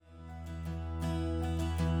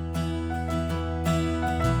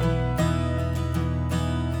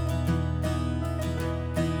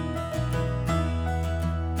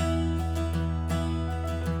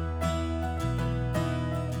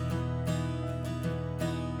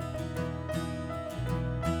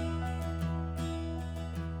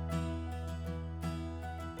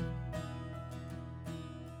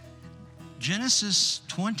Genesis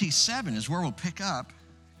 27 is where we'll pick up,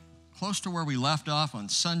 close to where we left off on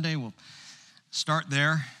Sunday. We'll start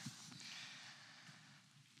there.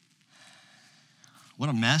 What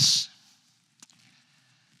a mess.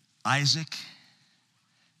 Isaac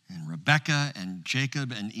and Rebekah and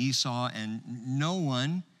Jacob and Esau, and no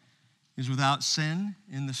one is without sin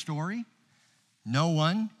in the story. No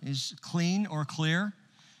one is clean or clear.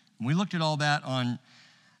 And we looked at all that on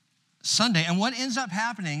Sunday, and what ends up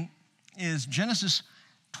happening is Genesis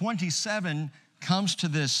 27 comes to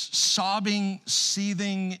this sobbing,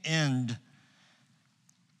 seething end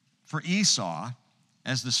for Esau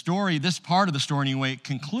as the story, this part of the story anyway,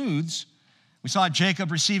 concludes. We saw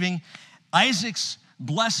Jacob receiving Isaac's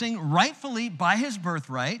blessing rightfully by his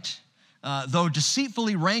birthright, though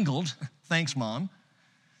deceitfully wrangled. Thanks, Mom.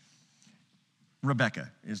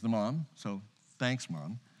 Rebekah is the mom, so thanks,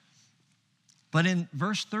 Mom. But in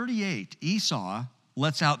verse 38, Esau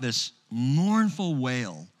lets out this mournful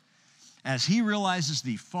wail as he realizes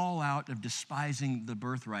the fallout of despising the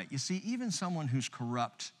birthright. You see, even someone who's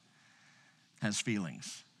corrupt has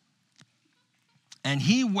feelings. And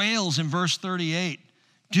he wails in verse 38,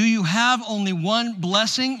 "Do you have only one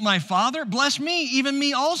blessing, my father? Bless me, even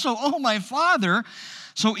me also, oh my father."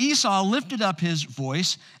 So Esau lifted up his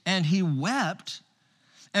voice and he wept.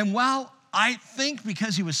 And while I think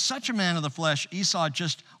because he was such a man of the flesh, Esau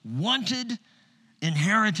just wanted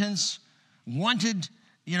inheritance, wanted,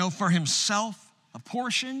 for himself a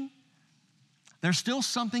portion, there's still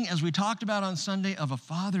something, as we talked about on Sunday, of a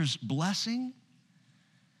father's blessing.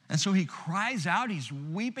 And so he cries out, he's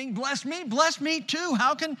weeping, bless me too.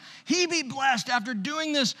 How can he be blessed after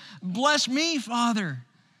doing this? Bless me, Father.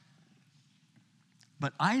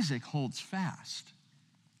 But Isaac holds fast.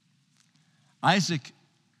 Isaac,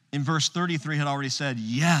 in verse 33, had already said,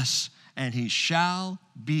 yes, and he shall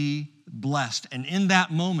be blessed. And in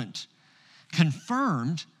that moment,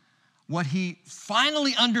 confirmed what he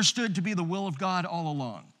finally understood to be the will of God all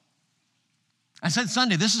along. I said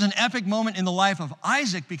Sunday, this is an epic moment in the life of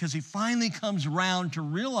Isaac because he finally comes around to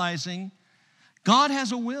realizing God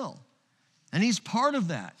has a will, and he's part of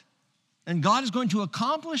that. And God is going to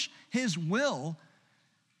accomplish his will.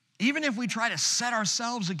 Even if we try to set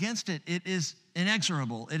ourselves against it, it is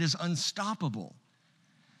inexorable. It is unstoppable.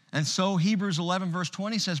 And so Hebrews 11 verse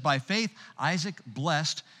 20 says, by faith, Isaac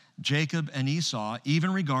blessed Jacob and Esau,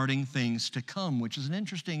 even regarding things to come, which is an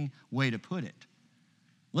interesting way to put it.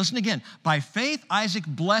 Listen again. By faith, Isaac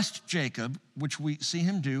blessed Jacob, which we see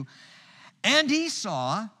him do, and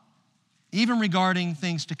Esau, even regarding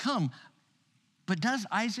things to come. But does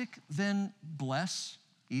Isaac then bless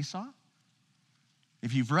Esau?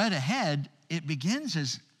 If you've read ahead, it begins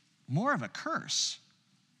as more of a curse.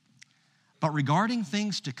 But regarding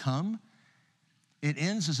things to come, it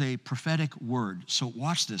ends as a prophetic word. So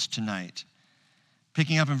watch this tonight.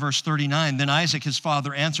 Picking up in verse 39, then Isaac, his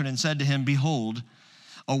father, answered and said to him, behold,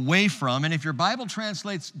 away from, and if your Bible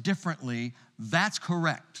translates differently, that's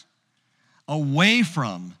correct. Away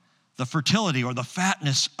from the fertility or the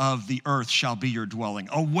fatness of the earth shall be your dwelling.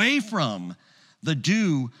 Away from the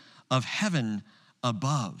dew of heaven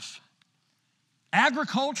above.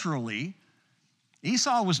 Agriculturally,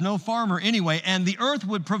 Esau was no farmer anyway, and the earth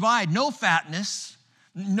would provide no fatness,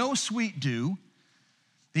 no sweet dew.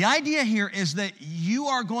 The idea here is that you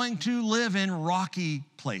are going to live in rocky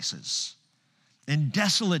places, in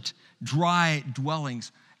desolate, dry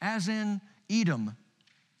dwellings, as in Edom.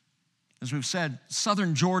 As we've said,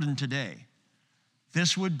 southern Jordan today.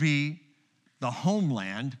 This would be the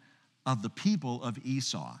homeland of the people of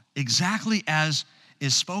Esau, exactly as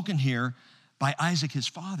is spoken here by Isaac, his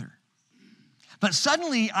father. But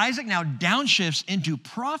suddenly, Isaac now downshifts into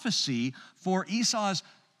prophecy for Esau's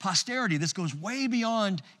posterity. This goes way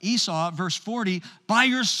beyond Esau. Verse 40, by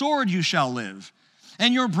your sword you shall live,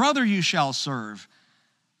 and your brother you shall serve.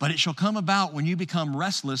 But it shall come about when you become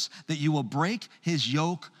restless that you will break his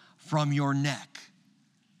yoke from your neck.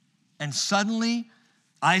 And suddenly,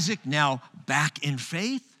 Isaac, now back in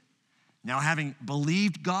faith, now having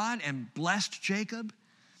believed God and blessed Jacob,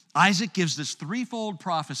 Isaac gives this threefold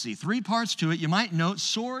prophecy, three parts to it. You might note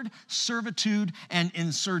sword, servitude, and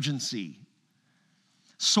insurgency.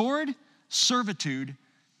 Sword, servitude,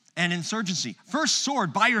 and insurgency. First,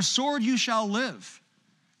 sword. By your sword you shall live.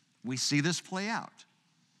 We see this play out.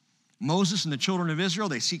 Moses and the children of Israel,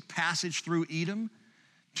 they seek passage through Edom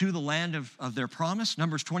to the land of their promise.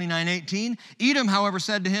 Numbers 29:18. Edom, however,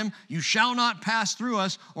 said to him, you shall not pass through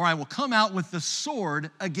us, or I will come out with the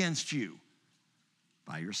sword against you.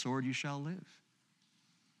 By your sword you shall live.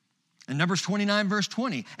 In Numbers 29, verse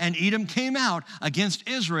 20, and Edom came out against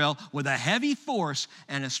Israel with a heavy force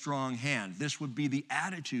and a strong hand. This would be the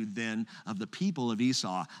attitude then of the people of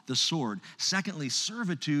Esau, the sword. Secondly,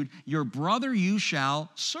 servitude, your brother you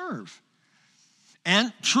shall serve.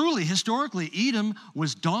 And truly, historically, Edom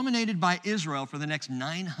was dominated by Israel for the next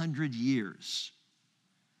 900 years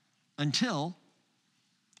until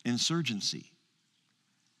insurgency.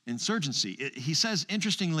 He says,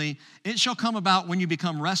 interestingly, it shall come about when you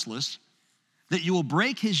become restless that you will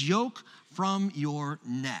break his yoke from your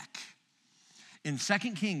neck. In 2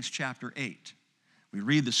 Kings chapter 8, we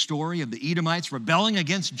read the story of the Edomites rebelling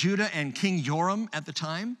against Judah and King Joram at the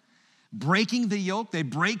time, breaking the yoke. They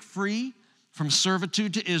break free from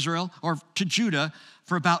servitude to Israel or to Judah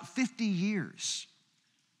for about 50 years.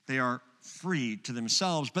 They are free to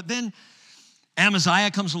themselves. But then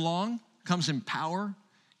Amaziah comes along, comes in power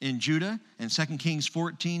in Judah, and 2 Kings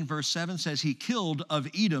 14, verse 7 says, he killed of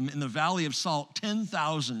Edom in the valley of Salt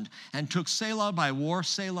 10,000 and took Selah by war.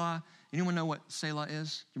 Selah, anyone know what Selah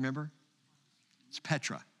is? Do you remember? It's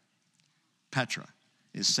Petra. Petra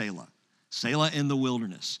is Selah. Selah in the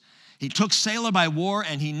wilderness. He took Selah by war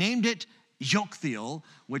and he named it Yoktheel,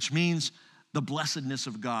 which means the blessedness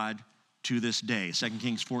of God to this day. 2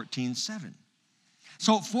 Kings 14, 7.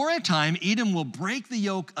 So for a time, Edom will break the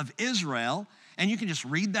yoke of Israel. And you can just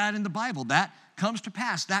read that in the Bible. That comes to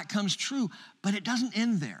pass. That comes true. But it doesn't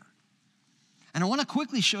end there. And I want to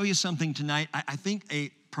quickly show you something tonight. I think a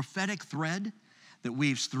prophetic thread that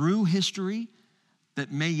weaves through history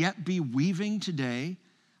that may yet be weaving today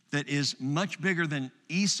that is much bigger than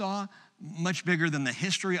Esau, much bigger than the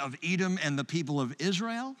history of Edom and the people of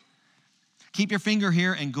Israel. Keep your finger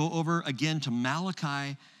here and go over again to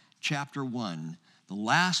Malachi chapter 1, the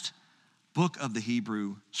last book of the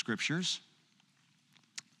Hebrew Scriptures.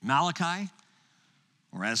 Malachi,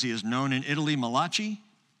 or as he is known in Italy, Malachi.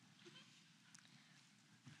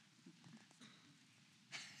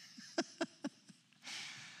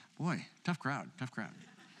 Boy, tough crowd.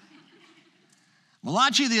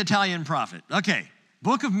 Malachi, the Italian prophet. Okay,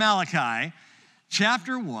 book of Malachi,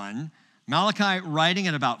 chapter 1. Malachi writing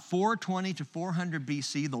at about 420 to 400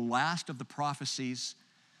 BC, the last of the prophecies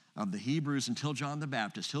of the Hebrews until John the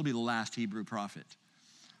Baptist. He'll be the last Hebrew prophet.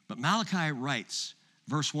 But Malachi writes,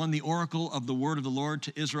 verse 1, the oracle of the word of the Lord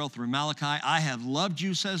to Israel through Malachi, I have loved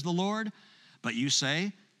you, says the Lord, but you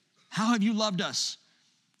say, how have you loved us?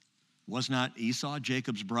 Was not Esau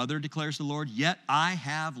Jacob's brother, declares the Lord? Yet I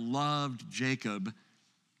have loved Jacob,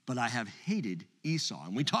 but I have hated Esau.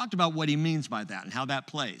 And we talked about what he means by that and how that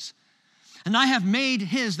plays. And I have made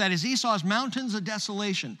his, that is Esau's, mountains a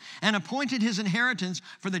desolation, and appointed his inheritance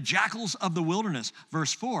for the jackals of the wilderness.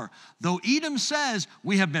 Verse 4, though Edom says,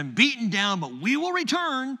 we have been beaten down, but we will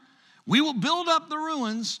return, we will build up the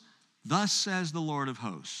ruins, thus says the Lord of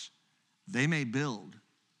hosts, they may build,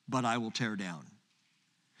 but I will tear down.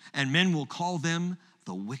 And men will call them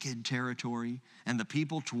the wicked territory, and the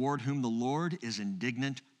people toward whom the Lord is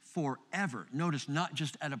indignant forever. Notice, not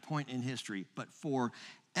just at a point in history, but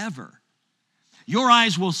forever. Your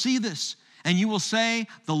eyes will see this, and you will say,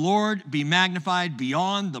 the Lord be magnified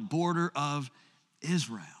beyond the border of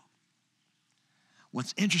Israel.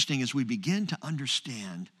 What's interesting is we begin to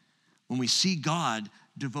understand when we see God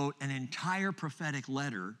devote an entire prophetic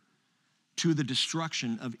letter to the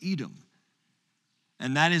destruction of Edom.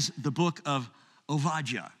 And that is the book of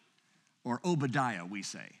Obadiah, or Obadiah, we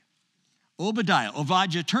say. Obadiah,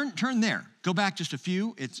 turn there. Go back just a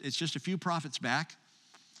few. It's just a few prophets back.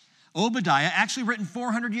 Obadiah, actually written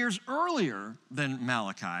 400 years earlier than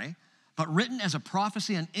Malachi, but written as a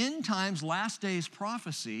prophecy, an end times, last days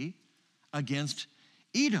prophecy against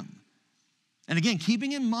Edom. And again,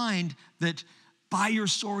 keeping in mind that by your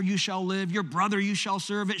sword you shall live, your brother you shall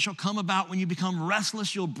serve, it shall come about when you become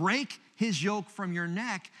restless, you'll break his yoke from your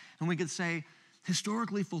neck. And we could say,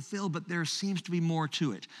 historically fulfilled, but there seems to be more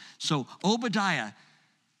to it. So Obadiah,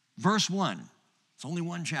 verse 1, it's only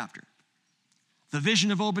one chapter. The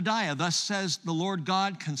vision of Obadiah, thus says the Lord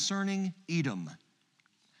God concerning Edom.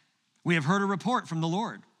 We have heard a report from the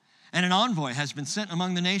Lord, and an envoy has been sent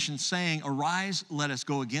among the nations, saying, arise, let us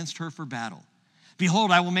go against her for battle.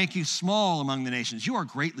 Behold, I will make you small among the nations. You are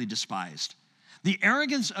greatly despised. The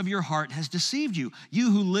arrogance of your heart has deceived you,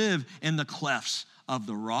 you who live in the clefts of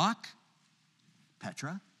the rock,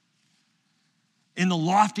 Petra, in the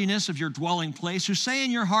loftiness of your dwelling place, who say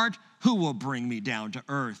in your heart, who will bring me down to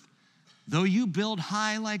earth? Though you build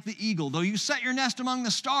high like the eagle, though you set your nest among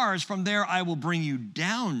the stars, from there I will bring you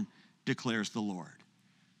down, declares the Lord.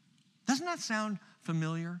 Doesn't that sound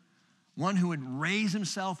familiar? One who would raise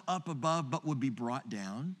himself up above but would be brought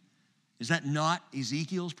down. Is that not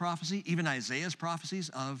Ezekiel's prophecy, even Isaiah's prophecies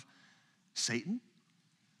of Satan?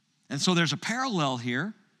 And so there's a parallel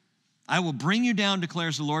here. I will bring you down,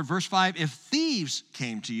 declares the Lord. Verse 5, if thieves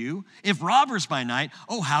came to you, if robbers by night,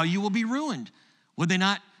 oh, how you will be ruined. Would they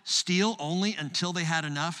not steal only until they had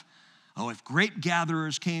enough? Oh, if grape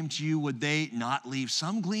gatherers came to you, would they not leave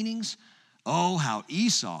some gleanings? Oh, how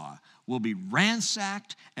Esau will be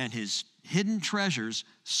ransacked and his hidden treasures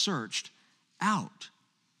searched out.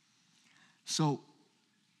 So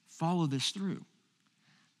follow this through.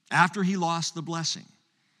 After he lost the blessing,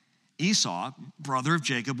 Esau, brother of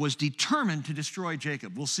Jacob, was determined to destroy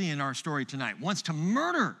Jacob. We'll see in our story tonight. Wants to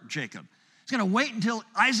murder Jacob. He's going to wait until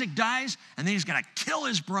Isaac dies, and then he's going to kill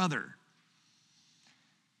his brother.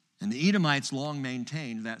 And the Edomites long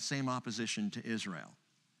maintained that same opposition to Israel.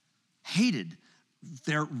 Hated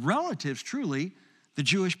their relatives, truly, the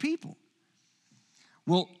Jewish people.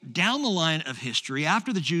 Well, down the line of history,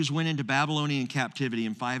 after the Jews went into Babylonian captivity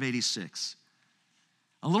in 586,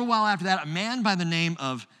 a little while after that, a man by the name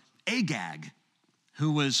of Agag,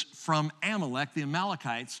 who was from Amalek, the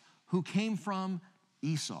Amalekites, who came from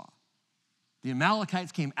Esau. The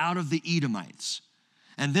Amalekites came out of the Edomites.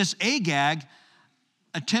 And this Agag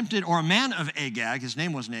attempted, or a man of Agag, his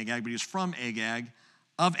name wasn't Agag, but he was from Agag,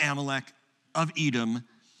 of Amalek, of Edom,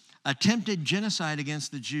 attempted genocide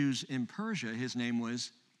against the Jews in Persia. His name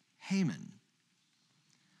was Haman.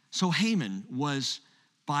 So Haman was,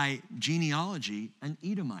 by genealogy, an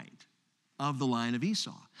Edomite of the line of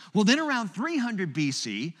Esau. Well, then around 300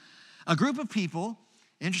 BC, a group of people,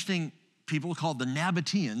 interesting people called the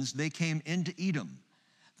Nabateans, they came into Edom.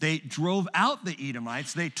 They drove out the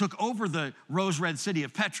Edomites. They took over the rose-red city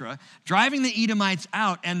of Petra, driving the Edomites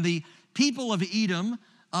out, and the people of Edom,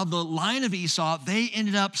 of the line of Esau, they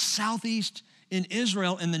ended up southeast in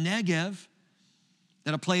Israel in the Negev,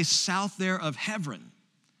 at a place south there of Hebron.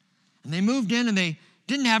 And they moved in and they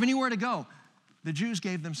didn't have anywhere to go. The Jews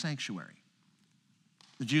gave them sanctuary.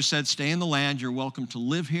 The Jews said, stay in the land, you're welcome to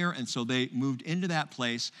live here. And so they moved into that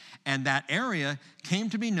place, and that area came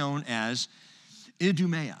to be known as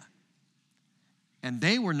Idumea. And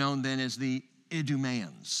they were known then as the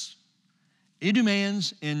Idumeans.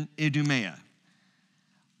 Idumeans in Idumea.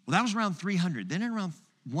 Well, that was around 300. Then in around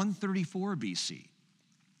 134 BC,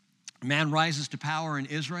 a man rises to power in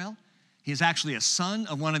Israel. He is actually a son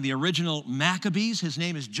of one of the original Maccabees. His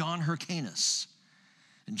name is John Hyrcanus.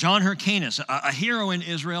 And John Hyrcanus, a hero in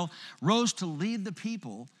Israel, rose to lead the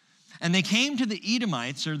people. And they came to the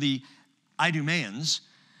Edomites, or the Idumeans,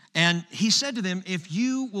 and he said to them, if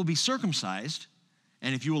you will be circumcised,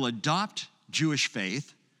 and if you will adopt Jewish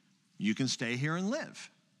faith, you can stay here and live.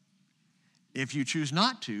 If you choose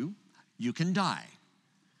not to, you can die.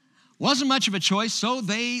 Wasn't much of a choice, so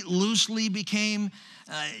they loosely became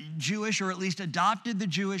Jewish, or at least adopted the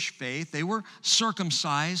Jewish faith. They were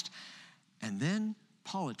circumcised. And then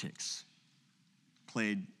politics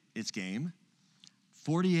played its game.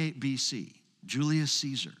 48 BC, Julius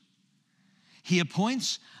Caesar. He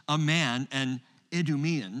appoints a man, an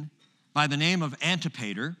Idumean, by the name of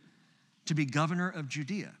Antipater, to be governor of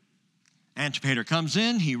Judea. Antipater comes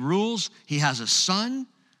in, he rules, he has a son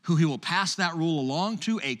who he will pass that rule along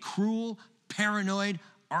to, a cruel, paranoid,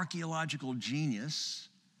 archaeological genius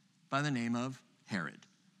by the name of Herod.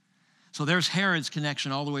 So there's Herod's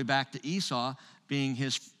connection all the way back to Esau, being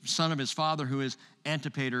his son of his father, who is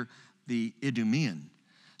Antipater the Idumean.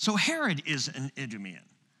 So Herod is an Idumean.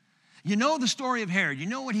 You know the story of Herod. You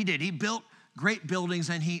know what he did. He built great buildings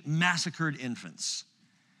and he massacred infants.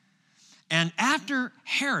 And after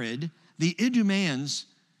Herod, the Idumeans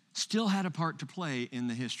still had a part to play in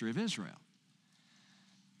the history of Israel.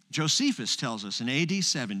 Josephus tells us in AD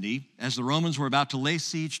 70, as the Romans were about to lay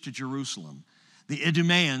siege to Jerusalem, the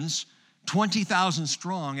Idumeans, 20,000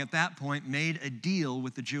 strong at that point, made a deal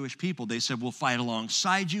with the Jewish people. They said, we'll fight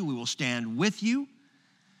alongside you, we will stand with you.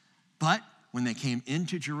 But when they came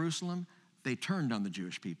into Jerusalem, they turned on the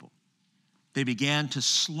Jewish people. They began to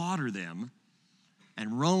slaughter them,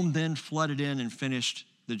 and Rome then flooded in and finished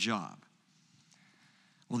the job.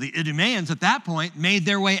 Well, the Idumeans at that point made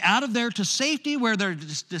their way out of there to safety, where their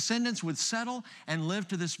descendants would settle and live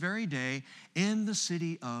to this very day in the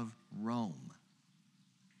city of Rome.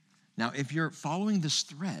 Now, if you're following this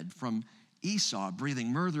thread from Esau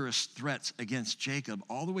breathing murderous threats against Jacob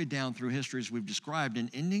all the way down through history as we've described, and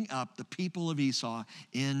ending up the people of Esau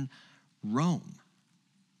in Rome.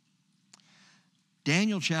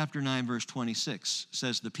 Daniel chapter 9, verse 26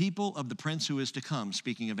 says, the people of the prince who is to come,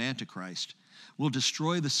 speaking of Antichrist, will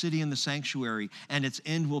destroy the city and the sanctuary, and its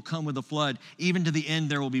end will come with a flood. Even to the end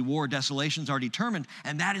there will be war. Desolations are determined,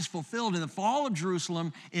 and that is fulfilled in the fall of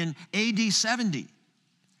Jerusalem in AD 70.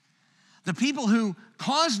 The people who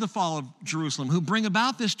caused the fall of Jerusalem, who bring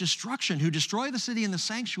about this destruction, who destroy the city and the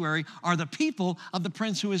sanctuary, are the people of the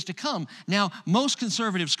prince who is to come. Now, most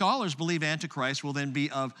conservative scholars believe Antichrist will then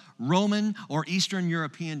be of Roman or Eastern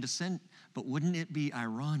European descent, but wouldn't it be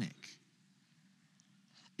ironic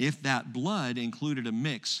if that blood included a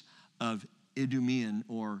mix of Idumean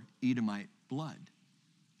or Edomite blood?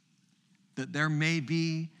 That there may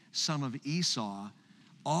be some of Esau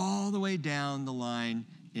all the way down the line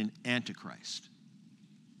in Antichrist,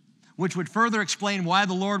 which would further explain why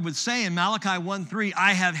the Lord would say in Malachi 1:3,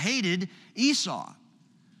 I have hated Esau.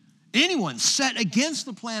 Anyone set against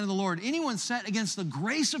the plan of the Lord, anyone set against the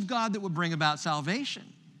grace of God that would bring about salvation.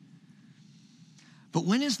 But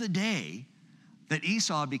when is the day that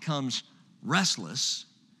Esau becomes restless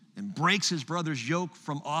and breaks his brother's yoke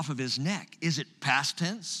from off of his neck? Is it past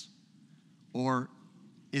tense or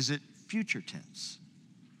is it future tense?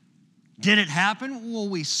 Did it happen? Well,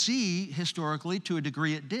 we see historically to a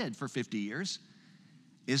degree it did for 50 years.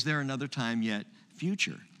 Is there another time yet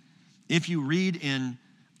future? If you read in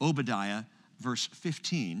Obadiah, verse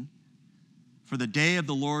 15, for the day of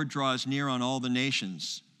the Lord draws near on all the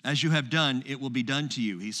nations. As you have done, it will be done to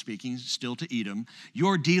you. He's speaking still to Edom.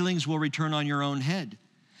 Your dealings will return on your own head.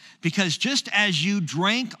 Because just as you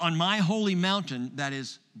drank on my holy mountain, that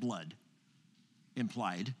is blood,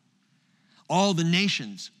 implied, all the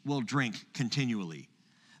nations will drink continually.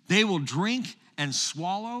 They will drink and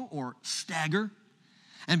swallow or stagger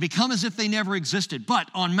and become as if they never existed. But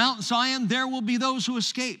on Mount Zion, there will be those who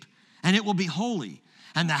escape, and it will be holy.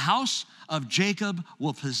 And the house of Jacob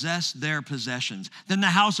will possess their possessions. Then the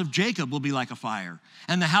house of Jacob will be like a fire,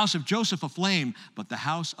 and the house of Joseph a flame, but the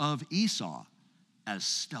house of Esau as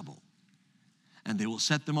stubble. And they will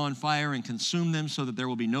set them on fire and consume them so that there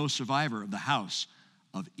will be no survivor of the house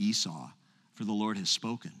of Esau. For the Lord has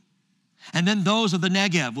spoken. And then those of the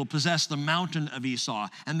Negev will possess the mountain of Esau,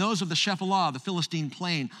 and those of the Shephelah, the Philistine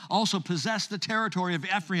plain, also possess the territory of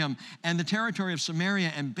Ephraim and the territory of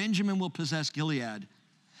Samaria, and Benjamin will possess Gilead.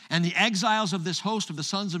 And the exiles of this host of the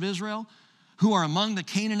sons of Israel, who are among the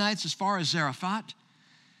Canaanites as far as Zarephath,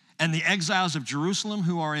 and the exiles of Jerusalem,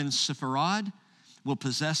 who are in Sepharad, will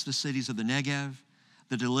possess the cities of the Negev.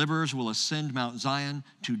 The deliverers will ascend Mount Zion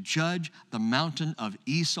to judge the mountain of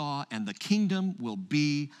Esau, and the kingdom will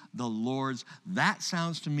be the Lord's. That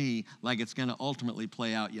sounds to me like it's going to ultimately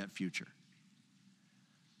play out yet future.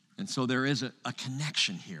 And so there is a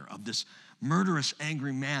connection here of this murderous,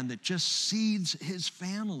 angry man that just seeds his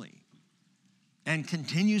family and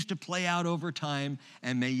continues to play out over time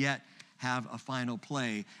and may yet have a final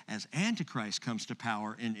play as Antichrist comes to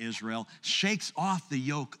power in Israel, shakes off the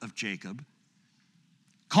yoke of Jacob,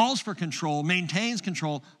 calls for control, maintains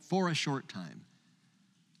control for a short time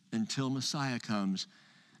until Messiah comes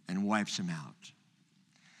and wipes him out.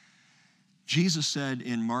 Jesus said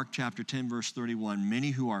in Mark chapter 10, verse 31,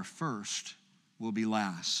 many who are first will be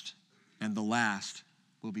last, and the last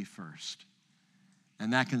will be first.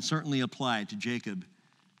 And that can certainly apply to Jacob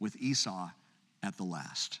with Esau at the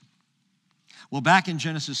last. Well, back in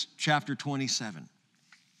Genesis chapter 27,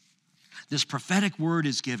 this prophetic word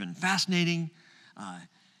is given. Fascinating,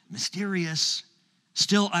 mysterious,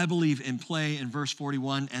 still, I believe, in play in verse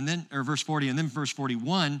 41 and then verse 40 and then verse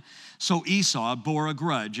 41. So Esau bore a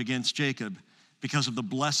grudge against Jacob because of the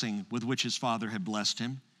blessing with which his father had blessed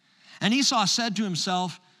him. And Esau said to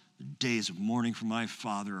himself, the days of mourning for my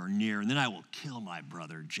father are near, and then I will kill my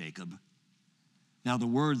brother Jacob. Now the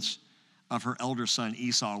words of her elder son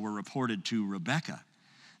Esau were reported to Rebekah.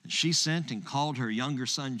 And she sent and called her younger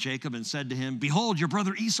son Jacob and said to him, behold, your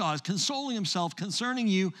brother Esau is consoling himself concerning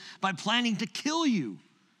you by planning to kill you.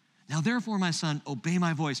 Now therefore, my son, obey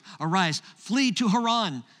my voice. Arise, flee to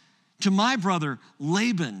Haran, to my brother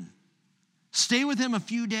Laban. Stay with him a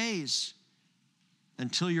few days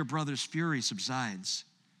until your brother's fury subsides,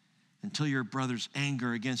 until your brother's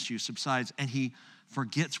anger against you subsides, and he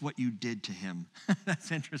forgets what you did to him.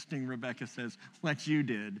 That's interesting, Rebekah says, what you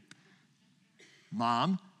did.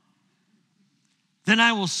 Mom, then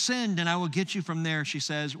I will send and I will get you from there, she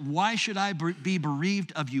says. Why should I be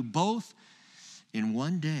bereaved of you both in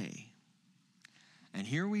one day? And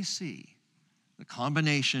here we see the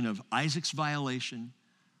combination of Isaac's violation,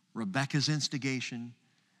 Rebekah's instigation,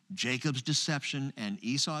 Jacob's deception, and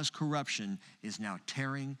Esau's corruption is now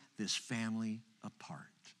tearing this family apart.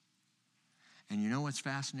 And you know what's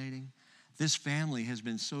fascinating? This family has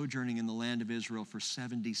been sojourning in the land of Israel for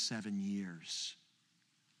 77 years.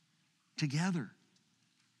 Together,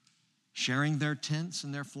 sharing their tents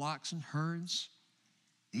and their flocks and herds.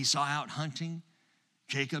 Esau out hunting,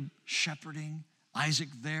 Jacob shepherding, Isaac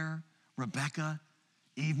there, Rebekah,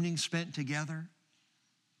 evenings spent together.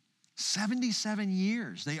 77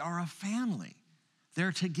 years. They are a family.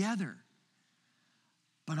 They're together.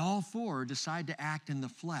 But all four decide to act in the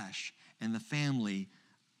flesh, and the family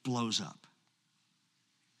blows up.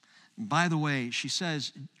 By the way, she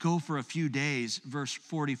says, go for a few days, verse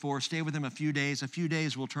 44, stay with him a few days. A few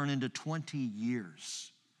days will turn into 20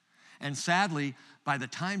 years. And sadly, by the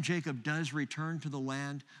time Jacob does return to the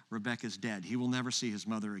land, Rebekah's dead. He will never see his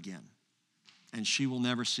mother again, and she will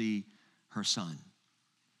never see her son.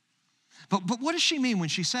 But what does she mean when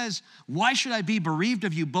she says, why should I be bereaved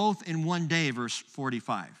of you both in one day, verse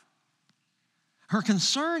 45? Her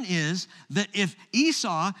concern is that if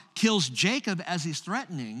Esau kills Jacob as he's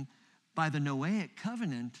threatening, by the Noahic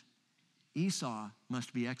covenant, Esau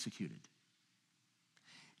must be executed.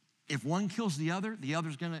 If one kills the other,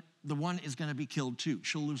 the one is gonna be killed too.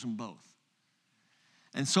 She'll lose them both.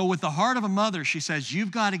 And so with the heart of a mother, she says,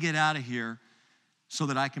 you've got to get out of here so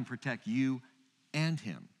that I can protect you and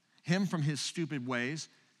him. Him from his stupid ways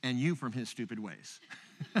and you from his stupid ways.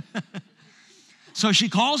 So she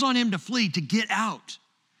calls on him to flee, to get out.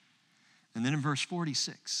 And then in verse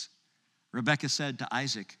 46, Rebekah said to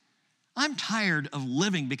Isaac, I'm tired of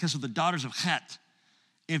living because of the daughters of Het.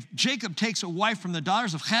 If Jacob takes a wife from the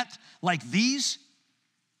daughters of Het like these,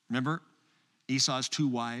 remember Esau's two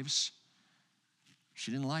wives,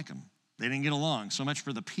 she didn't like them. They didn't get along. So much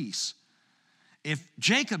for the peace. If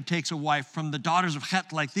Jacob takes a wife from the daughters of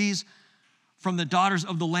Het like these, from the daughters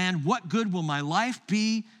of the land, what good will my life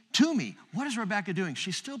be to me? What is Rebekah doing?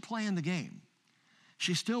 She's still playing the game.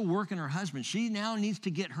 She's still working her husband. She now needs to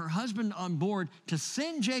get her husband on board to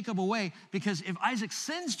send Jacob away, because if Isaac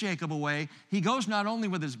sends Jacob away, he goes not only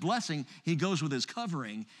with his blessing, he goes with his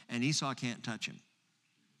covering, and Esau can't touch him.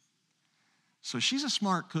 So she's a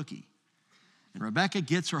smart cookie. And Rebekah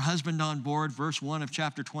gets her husband on board. Verse 1 of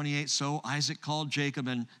chapter 28, so Isaac called Jacob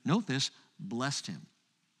and, note this, blessed him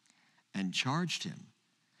and charged him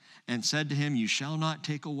and said to him, you shall not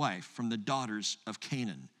take a wife from the daughters of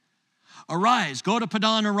Canaan. Arise, go to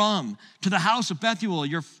Padan Aram, to the house of Bethuel,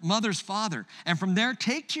 your mother's father, and from there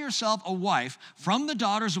take to yourself a wife from the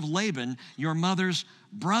daughters of Laban, your mother's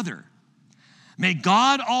brother. May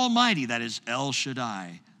God Almighty, that is El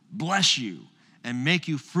Shaddai, bless you and make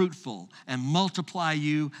you fruitful and multiply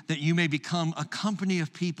you, that you may become a company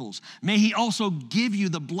of peoples. May he also give you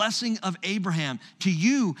the blessing of Abraham to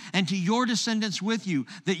you and to your descendants with you,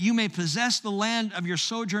 that you may possess the land of your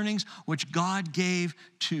sojournings, which God gave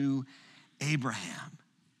to Abraham.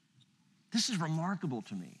 This is remarkable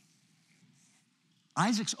to me.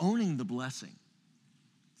 Isaac's owning the blessing.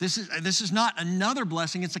 This is not another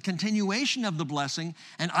blessing, it's a continuation of the blessing.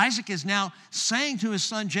 And Isaac is now saying to his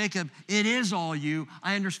son Jacob, it is all you.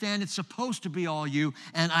 I understand it's supposed to be all you,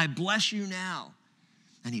 and I bless you now.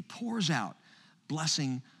 And he pours out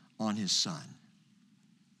blessing on his son.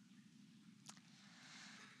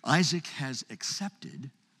 Isaac has accepted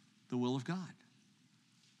the will of God.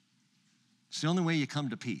 It's the only way you come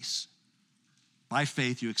to peace. By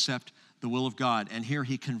faith, you accept the will of God. And here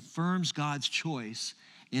he confirms God's choice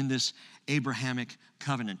in this Abrahamic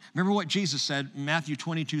covenant. Remember what Jesus said, Matthew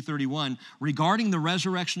 22:31, regarding the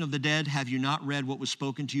resurrection of the dead, have you not read what was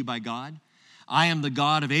spoken to you by God? I am the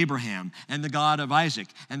God of Abraham and the God of Isaac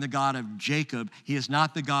and the God of Jacob. He is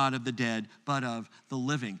not the God of the dead, but of the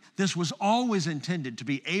living. This was always intended to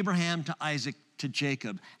be Abraham to Isaac to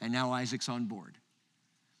Jacob, and now Isaac's on board.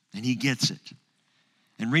 And he gets it.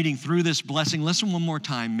 And reading through this blessing, listen one more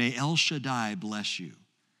time. May El Shaddai bless you,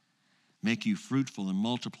 make you fruitful and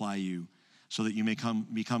multiply you, so that you may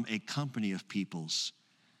become a company of peoples.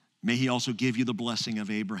 May he also give you the blessing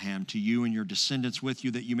of Abraham to you and your descendants with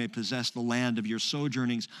you, that you may possess the land of your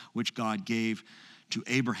sojournings, which God gave to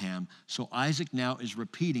Abraham. So Isaac now is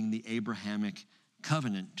repeating the Abrahamic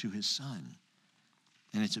covenant to his son.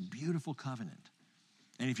 And it's a beautiful covenant.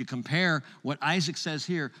 And if you compare what Isaac says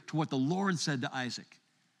here to what the Lord said to Isaac,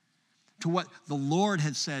 to what the Lord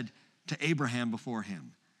had said to Abraham before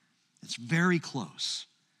him, it's very close.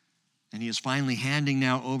 And he is finally handing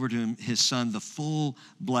now over to him, his son, the full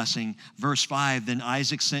blessing. Verse 5, then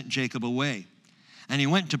Isaac sent Jacob away. And he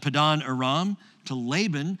went to Padan Aram, to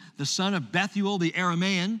Laban, the son of Bethuel the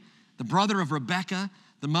Aramean, the brother of Rebekah,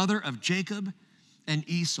 the mother of Jacob and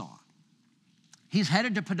Esau. He's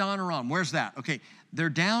headed to Padan Aram. Where's that? Okay, they're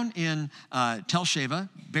down in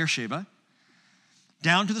Beersheba,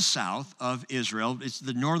 down to the south of Israel. It's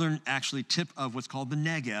the northern, actually, tip of what's called the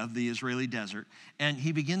Negev, the Israeli desert. And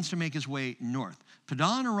he begins to make his way north.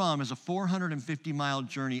 Padan Aram is a 450-mile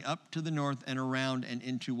journey up to the north and around and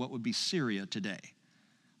into what would be Syria today.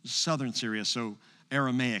 Southern Syria, so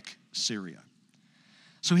Aramaic Syria.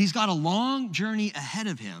 So he's got a long journey ahead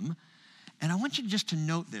of him. And I want you just to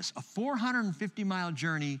note this, a 450-mile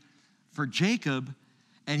journey for Jacob,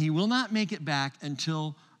 and he will not make it back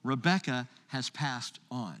until Rebekah has passed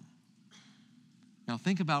on. Now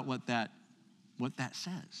think about what that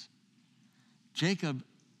says. Jacob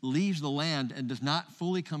leaves the land and does not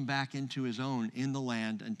fully come back into his own in the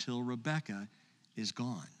land until Rebekah is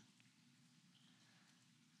gone.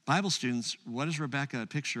 Bible students, what is Rebekah a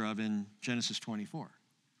picture of in Genesis 24?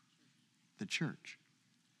 The church.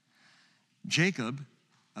 Jacob,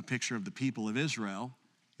 a picture of the people of Israel,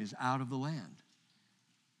 is out of the land.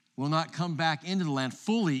 Will not come back into the land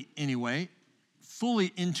fully anyway,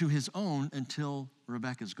 fully into his own until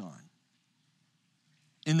Rebekah's gone.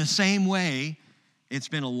 In the same way, it's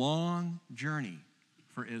been a long journey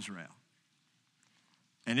for Israel.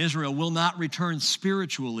 And Israel will not return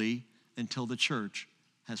spiritually until the church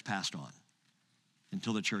has passed on,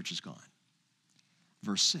 until the church is gone.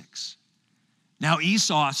 Verse 6. Now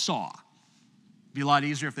Esau saw. It'd be a lot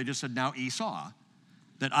easier if they just said, now Esau,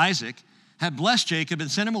 that Isaac had blessed Jacob and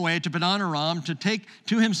sent him away to Padan Aram to take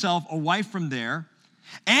to himself a wife from there,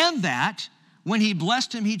 and that when he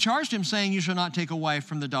blessed him, he charged him, saying, you shall not take a wife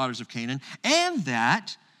from the daughters of Canaan, and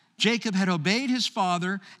that Jacob had obeyed his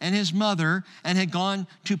father and his mother and had gone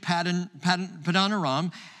to Padan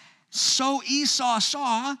Aram. So Esau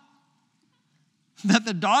saw that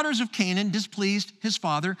the daughters of Canaan displeased his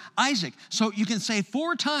father Isaac. So you can say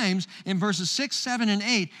 4 times in verses 6, 7, and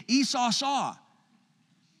 8, Esau saw.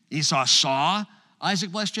 Esau saw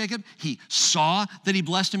Isaac blessed Jacob. He saw that he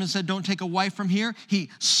blessed him and said, don't take a wife from here. He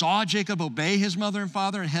saw Jacob obey his mother and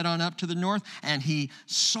father and head on up to the north. And he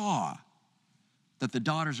saw that the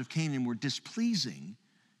daughters of Canaan were displeasing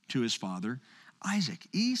to his father Isaac.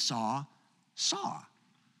 Esau saw.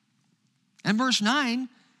 And verse 9,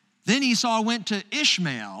 then Esau went to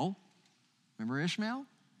Ishmael. Remember Ishmael?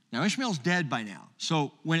 Now Ishmael's dead by now.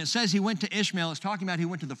 So when it says he went to Ishmael, it's talking about he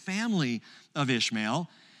went to the family of Ishmael.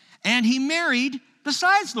 And he married,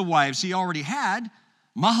 besides the wives he already had,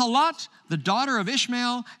 Mahalat, the daughter of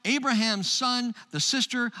Ishmael, Abraham's son, the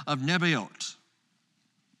sister of Nebaioth.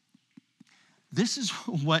 This is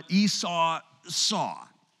what Esau saw.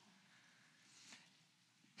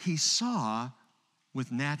 He saw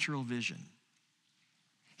with natural vision.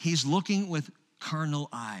 He's looking with carnal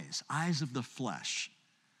eyes, eyes of the flesh.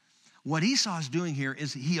 What Esau is doing here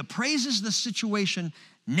is he appraises the situation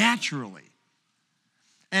naturally.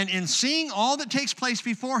 And in seeing all that takes place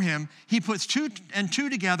before him, he puts 2 and 2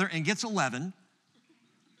 together and gets 11.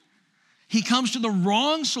 He comes to the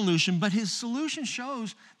wrong solution, but his solution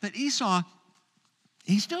shows that Esau,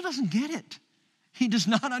 he still doesn't get it. He does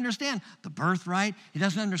not understand the birthright. He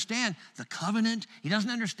doesn't understand the covenant. He doesn't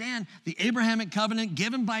understand the Abrahamic covenant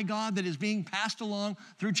given by God that is being passed along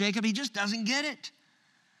through Jacob. He just doesn't get it.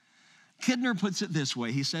 Kidner puts it this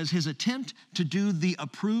way. He says his attempt to do the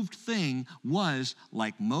approved thing was,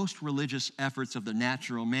 like most religious efforts of the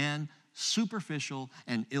natural man, superficial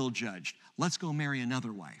and ill-judged. Let's go marry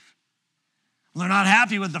another wife. Well, they're not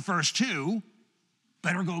happy with the first 2.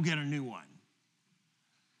 Better go get a new one.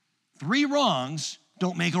 3 wrongs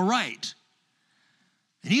don't make a right.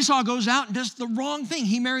 And Esau goes out and does the wrong thing.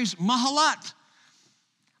 He marries Mahalat.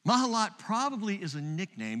 Mahalat probably is a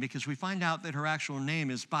nickname because we find out that her actual name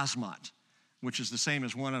is Basmat, which is the same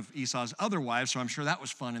as one of Esau's other wives, so I'm sure that was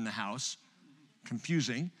fun in the house.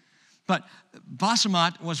 Confusing. But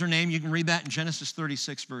Basmat was her name. You can read that in Genesis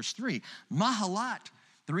 36, verse 3. Mahalat,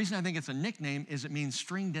 the reason I think it's a nickname is it means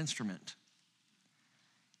stringed instrument.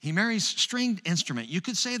 He marries stringed instrument. You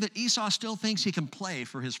could say that Esau still thinks he can play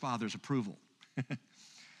for his father's approval.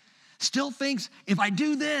 Still thinks, if I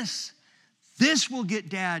do this, this will get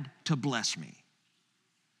Dad to bless me.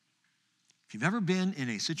 If you've ever been in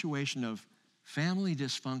a situation of family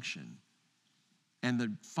dysfunction and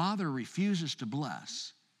the father refuses to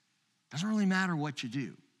bless, it doesn't really matter what you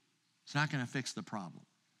do. It's not going to fix the problem.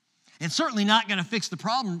 It's certainly not going to fix the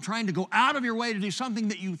problem trying to go out of your way to do something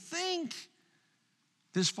that you think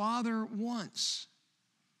this father wants.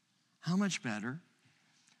 How much better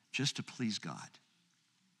just to please God?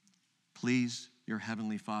 Please your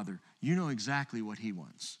heavenly Father. You know exactly what he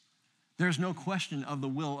wants. There's no question of the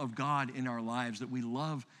will of God in our lives, that we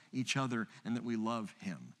love each other and that we love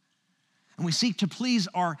him. And we seek to please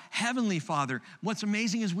our heavenly Father. What's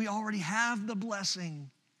amazing is we already have the blessing.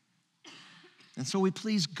 And so we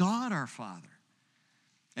please God our Father.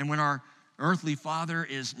 And when our earthly father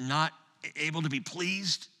is not able to be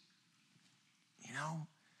pleased,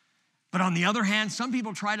 But on the other hand, some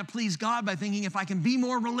people try to please God by thinking, if I can be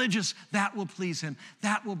more religious, that will please him.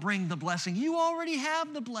 That will bring the blessing. You already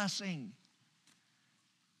have the blessing.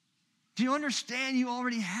 Do you understand? You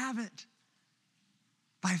already have it.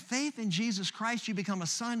 By faith in Jesus Christ, you become a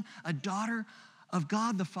son, a daughter of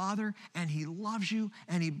God the Father, and he loves you,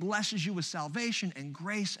 and he blesses you with salvation and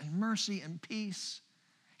grace and mercy and peace.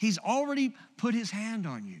 He's already put his hand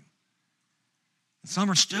on you.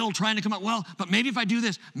 Some are still trying to come up, well, but maybe if I do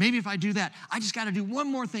this, maybe if I do that, I just got to do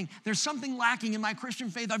one more thing. There's something lacking in my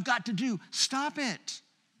Christian faith I've got to do. Stop it.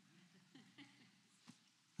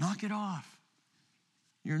 Knock it off.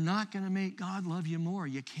 You're not going to make God love you more.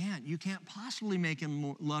 You can't. You can't possibly make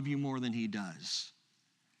him love you more than he does.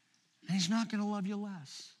 And he's not going to love you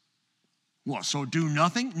less. Well, so do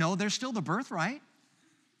nothing? No, there's still the birthright.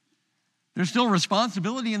 There's still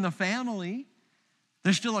responsibility in the family.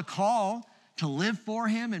 There's still a call to live for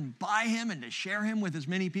him and by him and to share him with as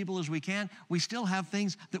many people as we can. We still have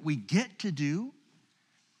things that we get to do.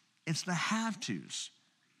 It's the have-tos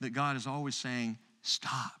that God is always saying,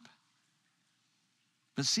 stop.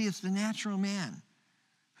 But see, it's the natural man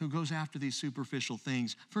who goes after these superficial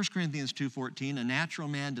things. 1 Corinthians 2:14, a natural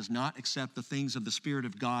man does not accept the things of the Spirit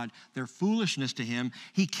of God. They're foolishness to him.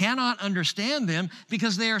 He cannot understand them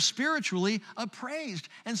because they are spiritually appraised.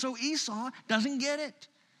 And so Esau doesn't get it.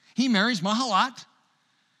 He marries Mahalat.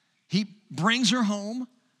 He brings her home.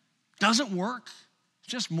 Doesn't work.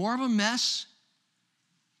 It's just more of a mess.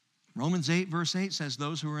 Romans 8, verse 8 says,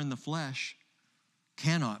 those who are in the flesh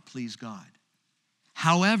cannot please God.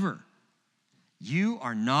 However, you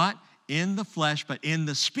are not in the flesh, but in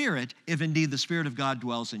the Spirit, if indeed the Spirit of God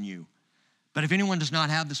dwells in you. But if anyone does not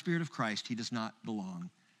have the Spirit of Christ, he does not belong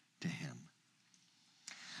to him.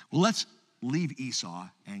 Well, let's leave Esau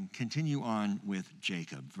and continue on with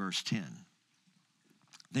Jacob, verse 10.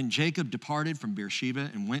 Then Jacob departed from Beersheba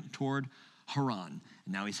and went toward Haran.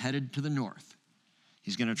 And now he's headed to the north.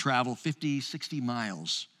 He's going to travel 50, 60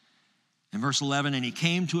 miles. In verse 11, and he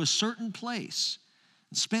came to a certain place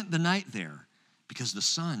and spent the night there because the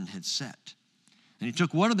sun had set. And he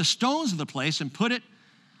took one of the stones of the place and put it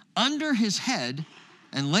under his head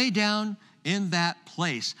and lay down in that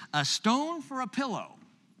place. A stone for a pillow.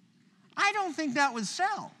 I don't think that would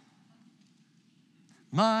sell.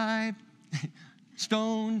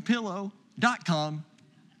 MyStonePillow.com.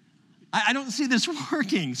 I don't see this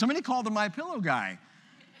working. Somebody call the MyPillow guy.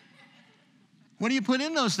 What do you put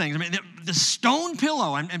in those things? I mean, the stone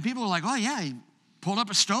pillow. And people are like, oh, yeah, he pulled up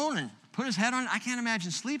a stone and put his head on it. I can't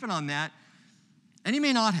imagine sleeping on that. And he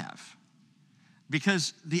may not have.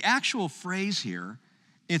 Because the actual phrase here,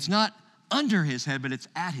 it's not under his head, but it's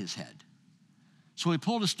at his head. So he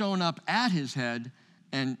pulled a stone up at his head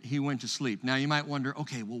and he went to sleep. Now you might wonder,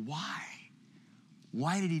 okay, well, why?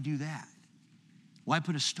 Why did he do that? Why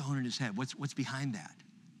put a stone in his head? What's behind that?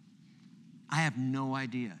 I have no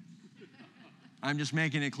idea. I'm just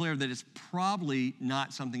making it clear that it's probably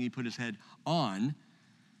not something he put his head on.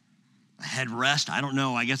 A headrest, I don't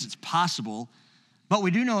know. I guess it's possible. But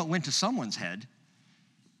we do know it went to someone's head.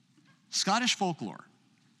 Scottish folklore.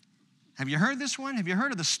 Have you heard this one? Have you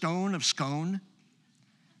heard of the Stone of Scone?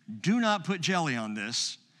 Do not put jelly on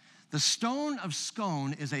this. The Stone of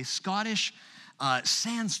Scone is a Scottish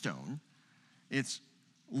sandstone. It's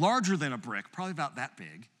larger than a brick, probably about that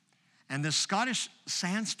big. And this Scottish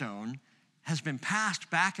sandstone has been passed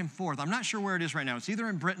back and forth. I'm not sure where it is right now. It's either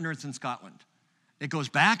in Britain or it's in Scotland. It goes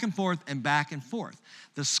back and forth and back and forth.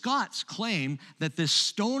 The Scots claim that this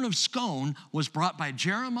Stone of Scone was brought by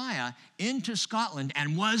Jeremiah into Scotland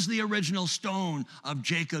and was the original stone of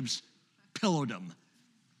Jacob's pillowdom.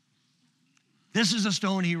 This is a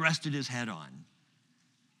stone he rested his head on.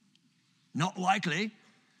 Not likely.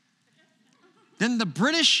 Then the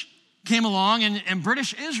British came along, and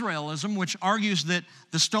British Israelism, which argues that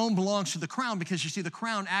the stone belongs to the crown, because you see, the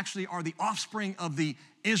crown actually are the offspring of the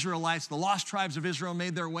Israelites. The lost tribes of Israel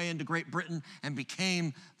made their way into Great Britain and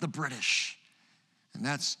became the British. And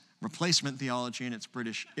that's replacement theology, and it's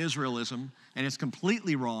British Israelism, and it's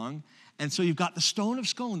completely wrong. And so you've got the Stone of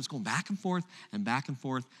Scone that's going back and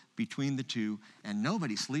forth between the two, and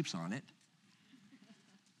nobody sleeps on it.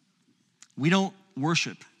 We don't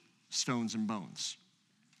worship stones and bones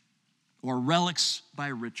or relics by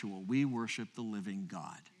ritual. We worship the living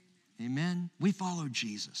God. Amen? We follow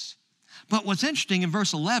Jesus. But what's interesting in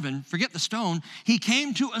verse 11, forget the stone, he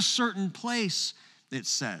came to a certain place, it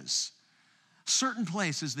says. Certain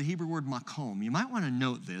place is the Hebrew word makom. You might want to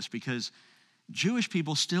note this because Jewish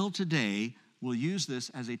people still today will use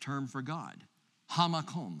this as a term for God.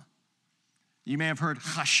 Hamakom. You may have heard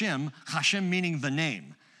Hashem, Hashem meaning the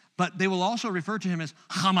name. But they will also refer to him as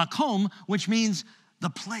Hamakom, which means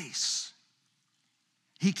the place.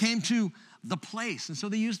 He came to the place. And so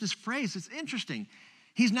they use this phrase. It's interesting.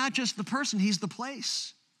 He's not just the person, he's the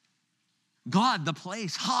place. God, the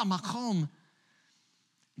place. Ha, makom.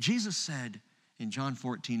 Jesus said in John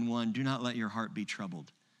 14:1, do not let your heart be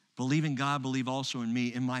troubled. Believe in God, believe also in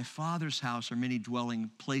me. In my Father's house are many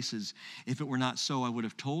dwelling places. If it were not so, I would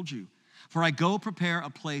have told you. For I go prepare a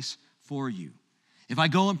place for you. If I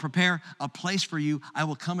go and prepare a place for you, I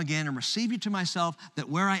will come again and receive you to myself, that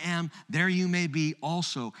where I am, there you may be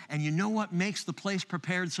also. And you know what makes the place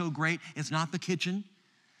prepared so great? It's not the kitchen.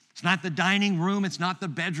 It's not the dining room. It's not the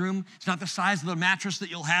bedroom. It's not the size of the mattress that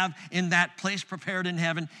you'll have in that place prepared in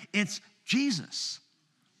heaven. It's Jesus.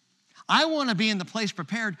 I want to be in the place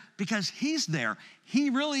prepared because he's there. He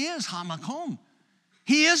really is Hamakom.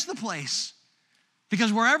 He is the place.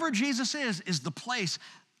 Because wherever Jesus is the place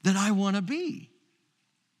that I want to be.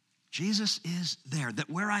 Jesus is there. That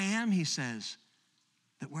where I am, he says,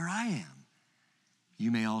 that where I am,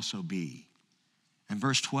 you may also be. And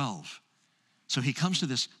verse 12, so he comes to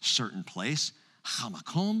this certain place,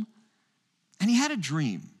 Hamakom, and he had a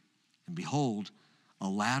dream. And behold, a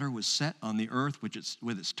ladder was set on the earth with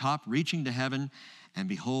its top reaching to heaven. And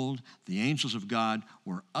behold, the angels of God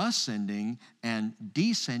were ascending and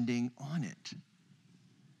descending on it.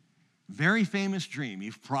 Very famous dream.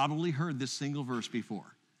 You've probably heard this single verse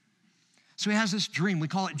before. So he has this dream. We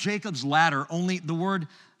call it Jacob's ladder, only the word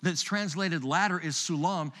that's translated ladder is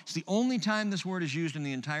sulam. It's the only time this word is used in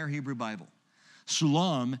the entire Hebrew Bible.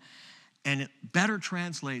 Sulam, and it better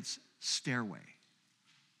translates stairway.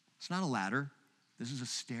 It's not a ladder. This is a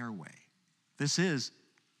stairway. This is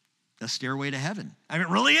a stairway to heaven. I mean, it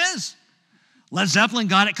really is. Led Zeppelin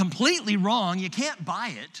got it completely wrong. You can't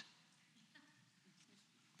buy it,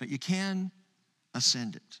 but you can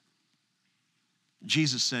ascend it.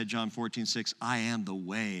 Jesus said, John 14:6, I am the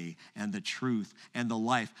way and the truth and the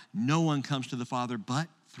life. No one comes to the Father but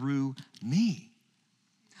through me.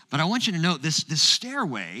 But I want you to note this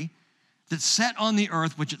stairway that's set on the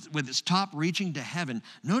earth, which is with its top reaching to heaven.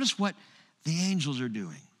 Notice what the angels are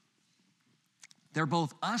doing. They're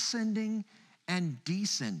both ascending and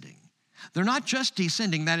descending. They're not just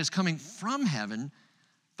descending, that is coming from heaven,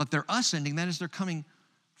 but they're ascending, that is they're coming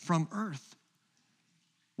from earth,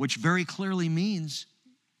 which very clearly means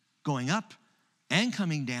going up and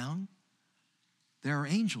coming down. There are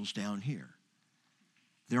angels down here.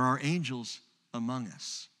 There are angels among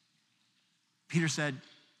us. Peter said,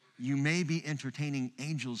 you may be entertaining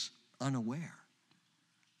angels unaware.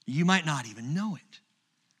 You might not even know it.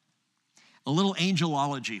 A little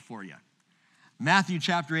angelology for you. Matthew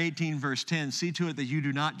chapter 18, verse 10, see to it that you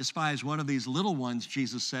do not despise one of these little ones,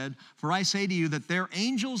 Jesus said, for I say to you that their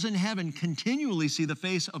angels in heaven continually see the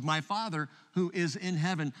face of my Father who is in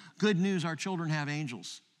heaven. Good news, our children have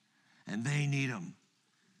angels, and they need them.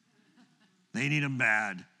 They need them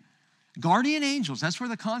bad. Guardian angels, that's where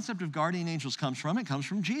the concept of guardian angels comes from. It comes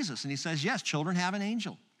from Jesus, and he says, yes, children have an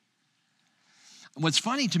angel. What's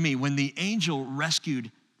funny to me, when the angel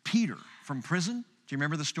rescued Peter from prison, do you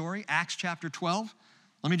remember the story? Acts chapter 12.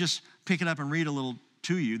 Let me just pick it up and read a little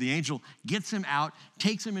to you. The angel gets him out,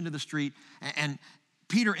 takes him into the street, and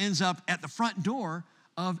Peter ends up at the front door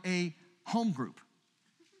of a home group.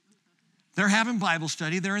 They're having Bible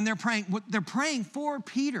study. They're in there praying. They're praying for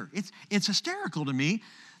Peter. It's hysterical to me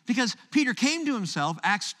because Peter came to himself,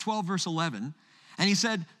 Acts 12, verse 11, and he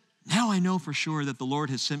said, now I know for sure that the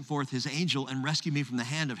Lord has sent forth his angel and rescued me from the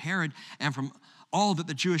hand of Herod and from all that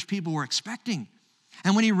the Jewish people were expecting.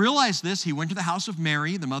 And when he realized this, he went to the house of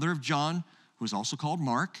Mary, the mother of John, who was also called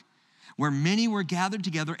Mark, where many were gathered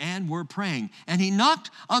together and were praying. And he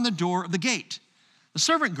knocked on the door of the gate. The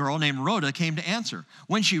servant girl named Rhoda came to answer.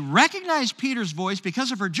 When she recognized Peter's voice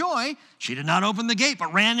because of her joy, she did not open the gate,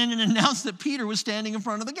 but ran in and announced that Peter was standing in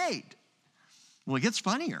front of the gate. Well, it gets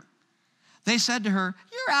funnier. They said to her,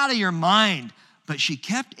 you're out of your mind. But she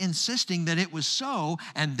kept insisting that it was so,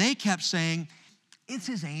 and they kept saying, it's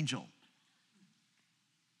his angel.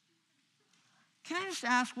 Can I just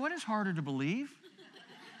ask, what is harder to believe?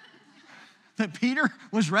 That Peter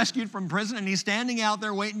was rescued from prison and he's standing out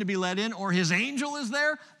there waiting to be let in, or his angel is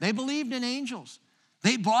there? They believed in angels.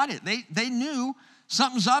 They bought it. They knew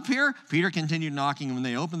something's up here. Peter continued knocking, and when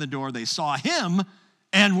they opened the door, they saw him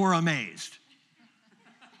and were amazed.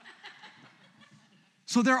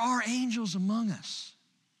 So there are angels among us.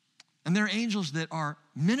 And there are angels that are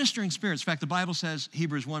ministering spirits. In fact, the Bible says,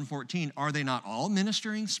 Hebrews 1:14, are they not all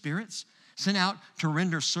ministering spirits sent out to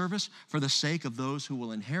render service for the sake of those who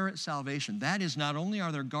will inherit salvation? That is, not only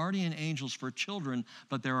are there guardian angels for children,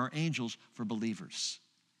 but there are angels for believers.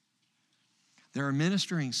 There are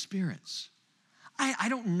ministering spirits. I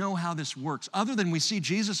don't know how this works, other than we see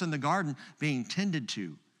Jesus in the garden being tended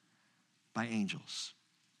to by angels.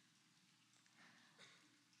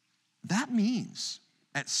 That means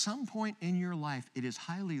at some point in your life, it is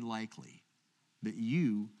highly likely that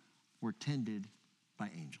you were tended by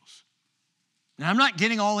angels. Now, I'm not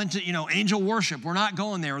getting all into, angel worship. We're not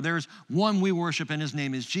going there. There's one we worship, and his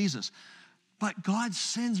name is Jesus. But God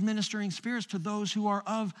sends ministering spirits to those who are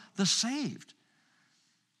of the saved,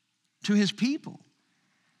 to his people.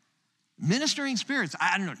 Ministering spirits,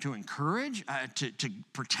 I don't know, to encourage, to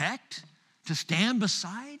protect, to stand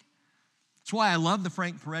beside. That's why I love the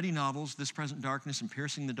Frank Peretti novels, This Present Darkness and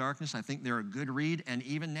Piercing the Darkness. I think they're a good read, and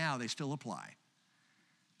even now they still apply.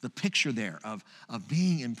 The picture there of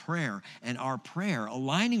being in prayer and our prayer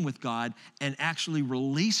aligning with God and actually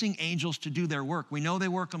releasing angels to do their work. We know they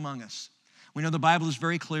work among us. We know the Bible is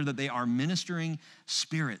very clear that they are ministering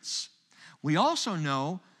spirits. We also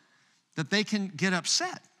know that they can get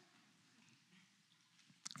upset.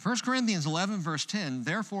 1 Corinthians 11, verse 10,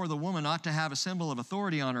 therefore the woman ought to have a symbol of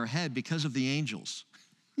authority on her head because of the angels.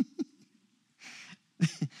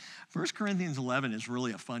 1 Corinthians 11 is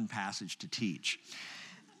really a fun passage to teach.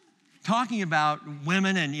 Talking about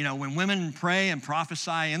women and, when women pray and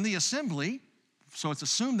prophesy in the assembly, so it's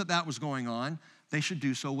assumed that that was going on, they should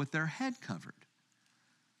do so with their head covered.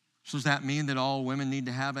 So does that mean that all women need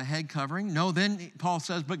to have a head covering? No, then Paul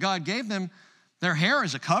says, but God gave them their hair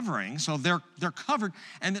as a covering, so they're covered.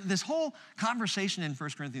 And this whole conversation in 1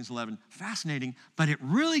 Corinthians 11, fascinating, but it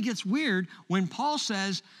really gets weird when Paul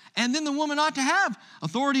says, and then the woman ought to have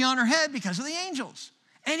authority on her head because of the angels.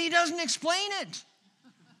 And he doesn't explain it.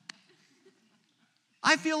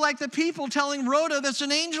 I feel like the people telling Rhoda that's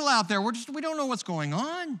an angel out there. We don't know what's going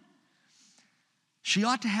on. She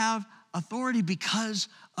ought to have authority because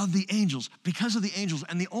of the angels,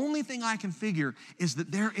 And the only thing I can figure is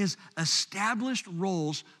that there is established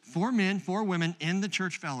roles for men, for women in the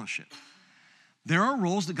church fellowship. There are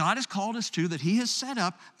roles that God has called us to, that he has set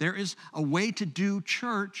up. There is a way to do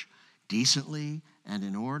church decently and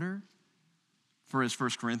in order. For as 1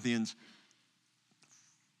 Corinthians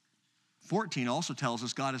 14 also tells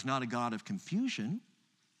us God is not a God of confusion.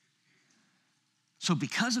 So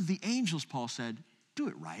because of the angels, Paul said, do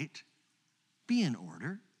it right. Be in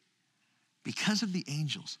order. Because of the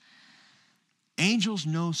angels. Angels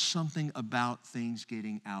know something about things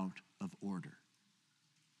getting out of order.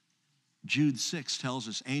 Jude 6 tells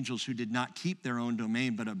us angels who did not keep their own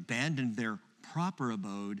domain but abandoned their proper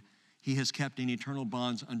abode, he has kept in eternal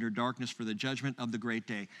bonds under darkness for the judgment of the great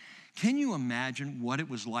day. Can you imagine what it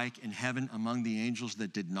was like in heaven among the angels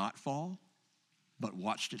that did not fall, but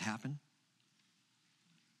watched it happen?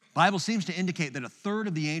 The Bible seems to indicate that a third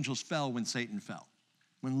of the angels fell when Satan fell,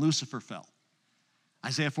 when Lucifer fell.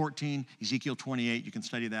 Isaiah 14, Ezekiel 28, you can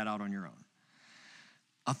study that out on your own.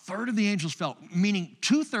 A third of the angels fell, meaning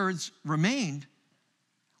 2/3 remained.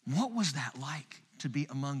 What was that like to be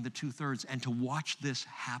among the 2/3 and to watch this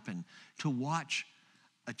happen, to watch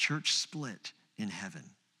a church split in heaven?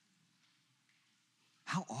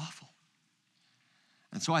 How awful.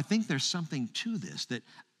 And so I think there's something to this, that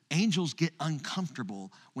angels get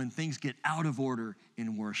uncomfortable when things get out of order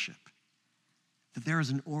in worship. That there is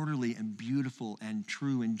an orderly and beautiful and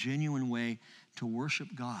true and genuine way to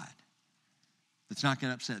worship God that's not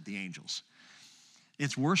going to upset the angels.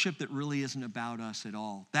 It's worship that really isn't about us at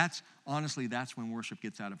all. That's when worship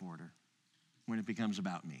gets out of order, when it becomes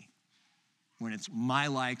about me. When it's my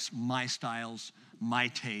likes, my styles, my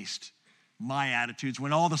taste, my attitudes,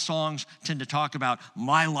 when all the songs tend to talk about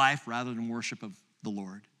my life rather than worship of the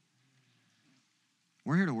Lord.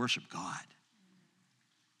 We're here to worship God.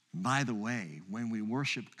 By the way, when we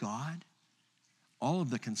worship God, all of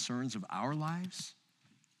the concerns of our lives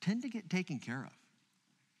tend to get taken care of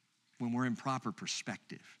when we're in proper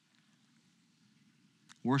perspective.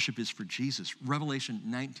 Worship is for Jesus. Revelation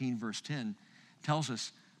 19, verse 10 tells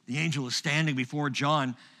us the angel is standing before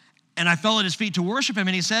John, and I fell at his feet to worship him,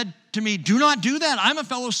 and he said to me, do not do that. I'm a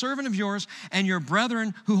fellow servant of yours and your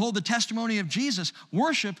brethren who hold the testimony of Jesus.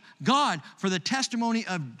 Worship God, for the testimony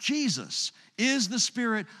of Jesus is the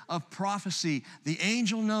spirit of prophecy. The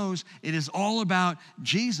angel knows it is all about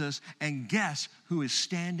Jesus, and guess who is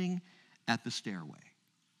standing at the stairway?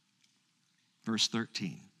 Verse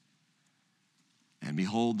 13. And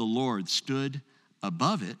behold, the Lord stood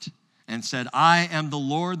above it and said, I am the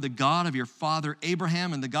Lord, the God of your father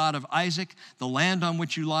Abraham and the God of Isaac. The land on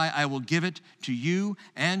which you lie, I will give it to you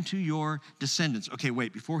and to your descendants. Okay,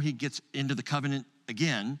 wait, before he gets into the covenant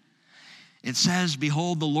again, it says,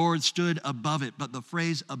 behold, the Lord stood above it. But the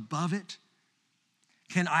phrase above it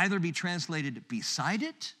can either be translated beside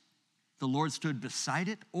it, the Lord stood beside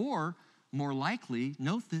it, or more likely,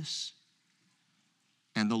 note this,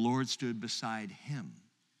 and the Lord stood beside him,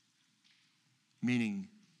 meaning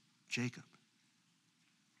Jacob.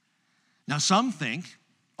 Now some think,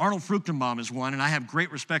 Arnold Fruchtenbaum is one, and I have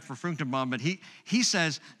great respect for Fruchtenbaum, but he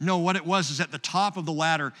says, no, what it was is at the top of the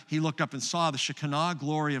ladder, he looked up and saw the Shekinah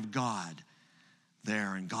glory of God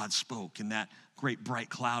there, and God spoke in that great bright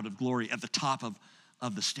cloud of glory at the top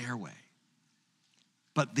of the stairway.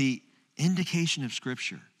 But the indication of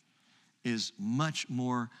Scripture is much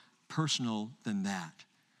more personal than that.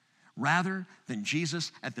 Rather than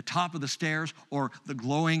Jesus at the top of the stairs or the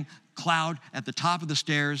glowing cloud at the top of the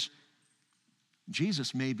stairs,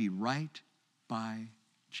 Jesus may be right by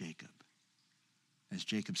Jacob as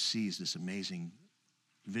Jacob sees this amazing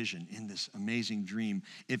vision in this amazing dream.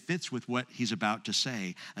 It fits with what he's about to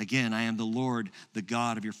say. Again, I am the Lord, the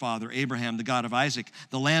God of your father Abraham, the God of Isaac.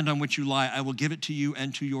 The land on which you lie, I will give it to you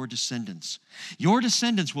and to your descendants. Your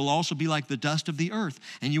descendants will also be like the dust of the earth,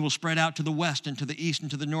 and you will spread out to the west and to the east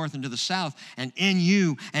and to the north and to the south. And in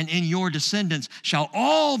you and in your descendants shall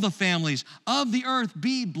all the families of the earth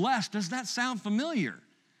be blessed. Does that sound familiar?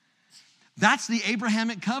 That's the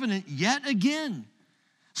Abrahamic covenant yet again.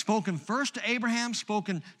 Spoken first to Abraham,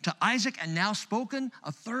 spoken to Isaac, and now spoken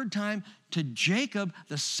a third time to Jacob,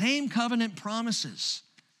 the same covenant promises.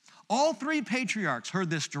 All three patriarchs heard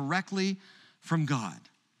this directly from God.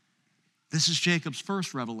 This is Jacob's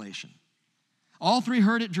first revelation. All three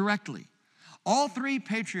heard it directly. All three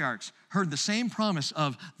patriarchs heard the same promise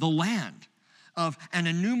of the land, of an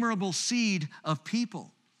innumerable seed of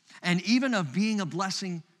people, and even of being a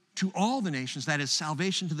blessing to all the nations, that is,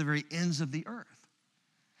 salvation to the very ends of the earth.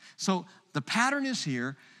 So the pattern is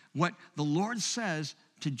here. What the Lord says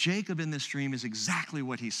to Jacob in this dream is exactly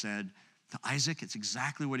what he said to Isaac. It's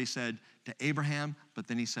exactly what he said to Abraham, but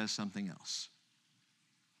then he says something else.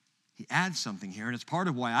 He adds something here, and it's part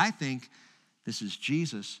of why I think this is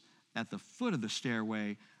Jesus at the foot of the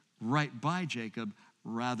stairway right by Jacob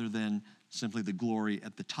rather than simply the glory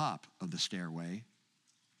at the top of the stairway.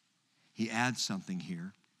 He adds something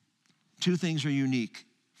here. Two things are unique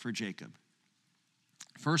for Jacob.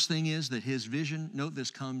 First thing is that his vision, note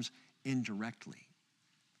this, comes indirectly.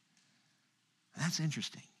 That's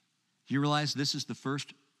interesting. Do you realize this is the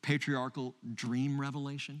first patriarchal dream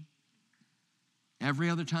revelation? Every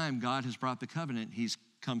other time God has brought the covenant, he's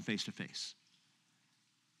come face to face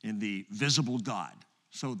in the visible God.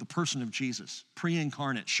 So the person of Jesus,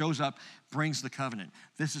 pre-incarnate, shows up, brings the covenant.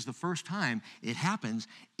 This is the first time it happens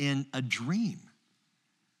in a dream.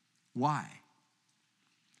 Why?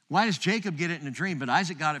 Why does Jacob get it in a dream, but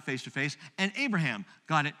Isaac got it face to face, and Abraham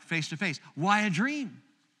got it face to face? Why a dream?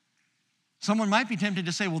 Someone might be tempted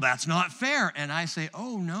to say, well, that's not fair. And I say,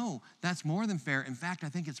 oh, no, that's more than fair. In fact, I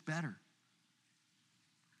think it's better.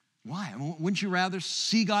 Why? Wouldn't you rather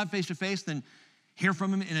see God face to face than hear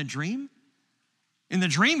from him in a dream? In the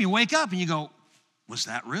dream, you wake up and you go, was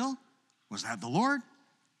that real? Was that the Lord?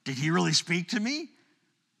 Did he really speak to me?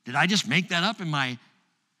 Did I just make that up in my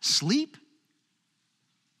sleep?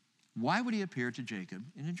 Why would he appear to Jacob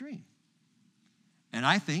in a dream? And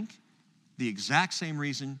I think the exact same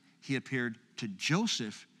reason he appeared to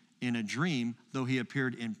Joseph in a dream, though he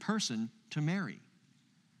appeared in person to Mary.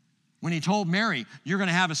 When he told Mary, you're going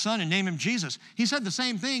to have a son and name him Jesus, he said the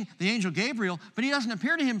same thing, the angel Gabriel, but he doesn't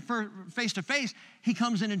appear to him face to face. He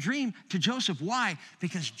comes in a dream to Joseph. Why?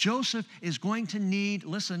 Because Joseph is going to need,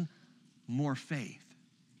 listen, more faith.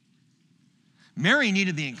 Mary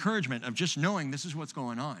needed the encouragement of just knowing this is what's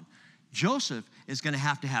going on. Joseph is going to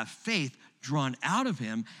have faith drawn out of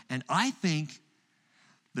him, and I think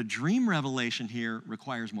the dream revelation here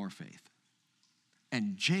requires more faith.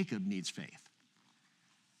 And Jacob needs faith.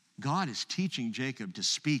 God is teaching Jacob to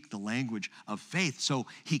speak the language of faith. So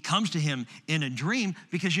he comes to him in a dream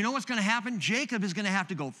because you know what's going to happen? Jacob is going to have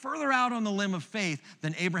to go further out on the limb of faith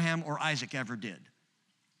than Abraham or Isaac ever did.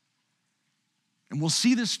 And we'll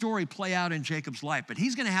see this story play out in Jacob's life, but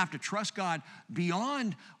he's going to have to trust God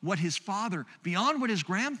beyond what his father, beyond what his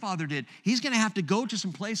grandfather did. He's going to have to go to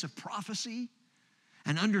some place of prophecy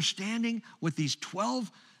and understanding with these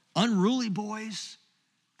 12 unruly boys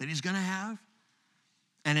that he's going to have.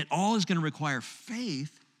 And it all is going to require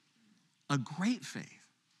faith, a great faith.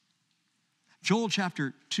 Joel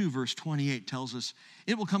chapter 2, verse 28 tells us,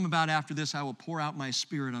 it will come about after this, I will pour out my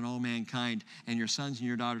spirit on all mankind, and your sons and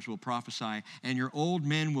your daughters will prophesy, and your old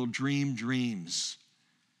men will dream dreams,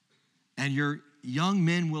 and your young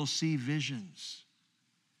men will see visions.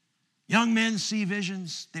 Young men see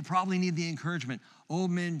visions. They probably need the encouragement.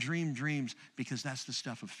 Old men dream dreams because that's the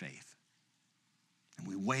stuff of faith. And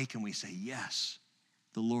we wake and we say, yes,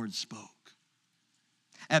 the Lord spoke.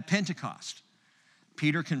 At Pentecost,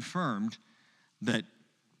 Peter confirmed that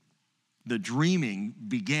the dreaming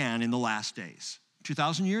began in the last days.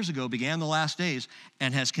 2,000 years ago, began the last days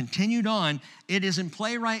and has continued on. It is in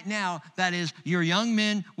play right now. That is, your young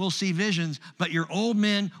men will see visions, but your old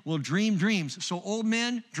men will dream dreams. So old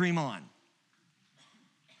men, dream on.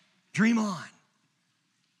 Dream on.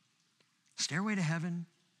 Stairway to heaven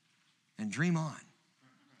and dream on.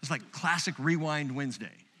 It's like classic Rewind Wednesday.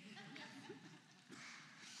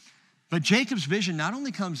 But Jacob's vision not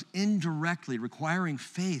only comes indirectly, requiring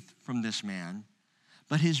faith from this man,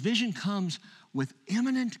 but his vision comes with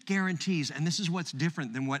imminent guarantees. And this is what's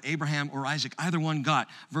different than what Abraham or Isaac, either one, got.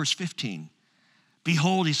 Verse 15.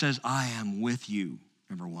 Behold, he says, I am with you,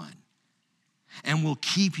 number 1. And will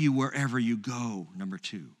keep you wherever you go, number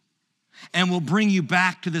 2. And will bring you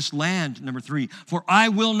back to this land, number 3. For I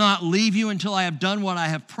will not leave you until I have done what I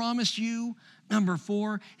have promised you. Number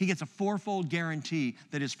 4, he gets a fourfold guarantee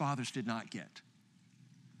that his fathers did not get.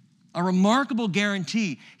 A remarkable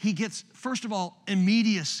guarantee. He gets, first of all,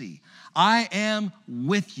 immediacy. I am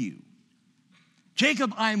with you.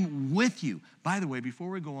 Jacob, I'm with you. By the way, before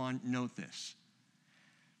we go on, note this.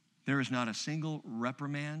 There is not a single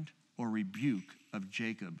reprimand or rebuke of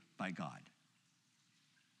Jacob by God.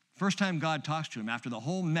 First time God talks to him after the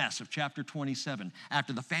whole mess of chapter 27,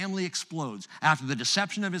 after the family explodes, after the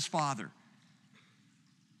deception of his father.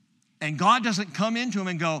 And God doesn't come into him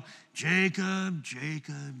and go, Jacob,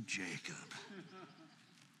 Jacob, Jacob.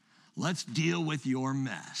 Let's deal with your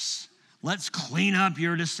mess. Let's clean up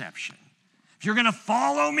your deception. If you're going to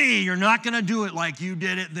follow me, you're not going to do it like you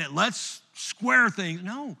did it then. Let's square things.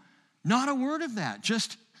 No, not a word of that.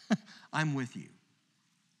 Just, I'm with you.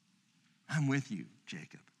 I'm with you,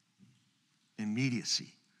 Jacob.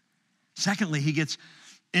 Immediacy. Secondly, he gets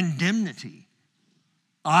indemnity.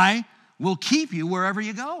 I will keep you wherever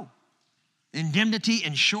you go. Indemnity,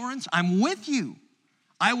 insurance, I'm with you.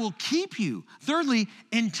 I will keep you. Thirdly,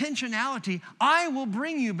 intentionality. I will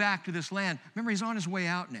bring you back to this land. Remember, he's on his way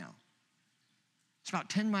out now. It's about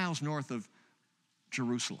 10 miles north of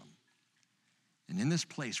Jerusalem. And in this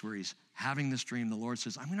place where he's having this dream, the Lord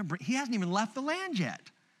says, he hasn't even left the land yet.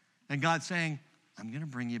 And God's saying, I'm going to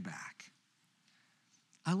bring you back.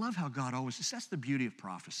 I love how God always, that's the beauty of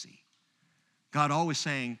prophecy. God always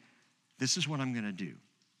saying, this is what I'm going to do.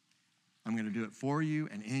 I'm going to do it for you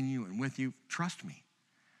and in you and with you. Trust me.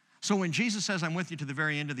 So when Jesus says, I'm with you to the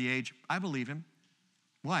very end of the age, I believe him.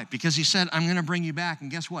 Why? Because he said, I'm going to bring you back.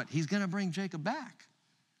 And guess what? He's going to bring Jacob back.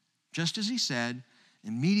 Just as he said,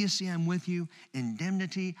 immediacy, I'm with you.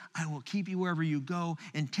 Indemnity, I will keep you wherever you go.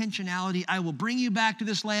 Intentionality, I will bring you back to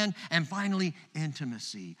this land. And finally,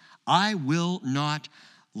 intimacy. I will not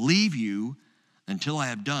leave you until I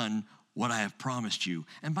have done what I have promised you.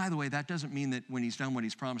 And by the way, that doesn't mean that when he's done what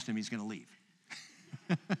he's promised him, he's going to leave.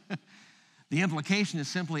 The implication is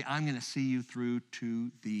simply, I'm going to see you through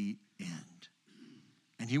to the end.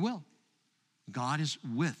 And he will. God is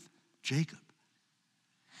with Jacob.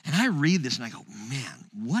 And I read this and I go, man,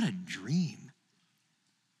 what a dream.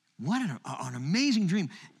 What an amazing dream.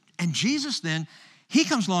 And Jesus then, he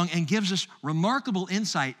comes along and gives us remarkable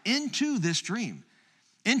insight into this dream,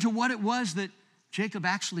 into what it was that Jacob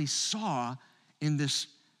actually saw in this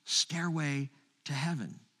stairway to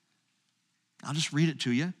heaven. I'll just read it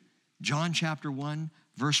to you. John chapter 1,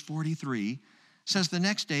 verse 43 says, the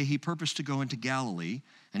next day he purposed to go into Galilee,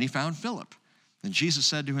 and he found Philip. And Jesus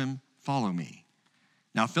said to him, follow me.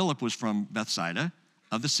 Now Philip was from Bethsaida,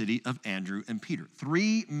 of the city of Andrew and Peter.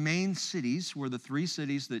 3 main cities were the 3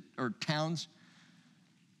 cities that, or towns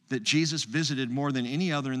that Jesus visited more than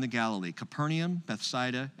any other in the Galilee: Capernaum,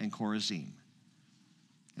 Bethsaida, and Chorazin.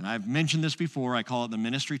 And I've mentioned this before. I call it the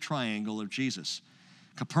ministry triangle of Jesus.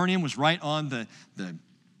 Capernaum was right on the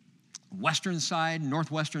western side,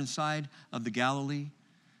 northwestern side of the Galilee.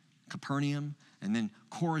 Capernaum. And then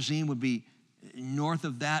Chorazin would be north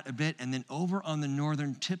of that a bit. And then over on the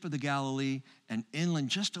northern tip of the Galilee and inland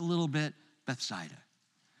just a little bit, Bethsaida.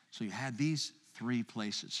 So you had these 3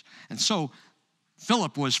 places. And so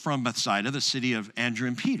Philip was from Bethsaida, the city of Andrew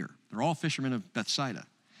and Peter. They're all fishermen of Bethsaida.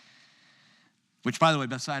 Which, by the way,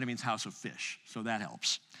 Bethsaida means house of fish, so that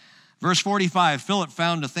helps. Verse 45, Philip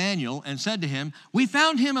found Nathanael and said to him, we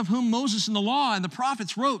found him of whom Moses in the law and the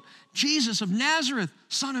prophets wrote, Jesus of Nazareth,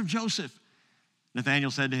 son of Joseph. Nathanael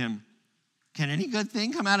said to him, can any good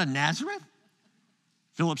thing come out of Nazareth?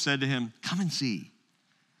 Philip said to him, come and see.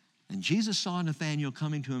 And Jesus saw Nathanael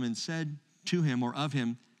coming to him and said to him, or of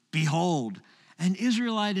him, behold, an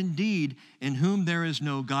Israelite indeed, in whom there is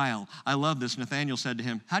no guile. I love this. Nathanael said to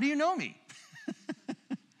him, how do you know me?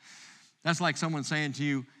 That's like someone saying to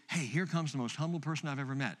you, hey, here comes the most humble person I've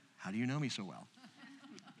ever met. How do you know me so well?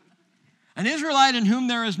 An Israelite in whom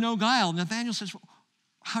there is no guile. Nathanael says, well,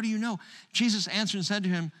 how do you know? Jesus answered and said to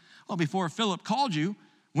him, Well, before Philip called you,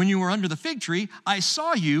 when you were under the fig tree, I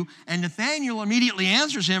saw you. And Nathanael immediately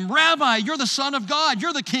answers him, Rabbi, you're the Son of God.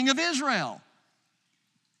 You're the King of Israel.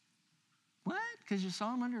 What? Because you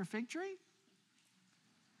saw him under a fig tree?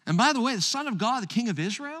 And by the way, the Son of God, the King of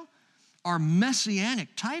Israel, are messianic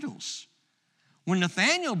titles. When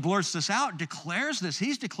Nathanael blurts this out, declares this,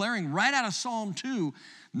 he's declaring right out of Psalm 2,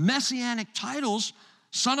 messianic titles,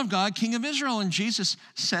 Son of God, King of Israel. And Jesus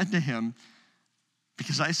said to him,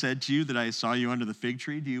 because I said to you that I saw you under the fig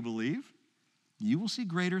tree, do you believe? You will see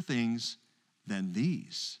greater things than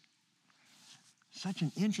these. Such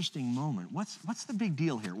an interesting moment. What's the big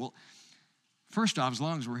deal here? Well, first off, as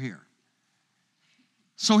long as we're here.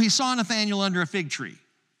 So he saw Nathanael under a fig tree.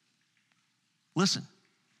 Listen,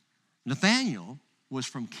 Nathanael was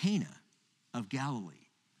from Cana of Galilee.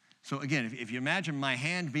 So again, if you imagine my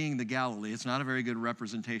hand being the Galilee, it's not a very good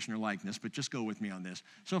representation or likeness, but just go with me on this.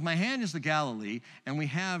 So if my hand is the Galilee, and we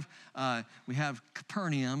have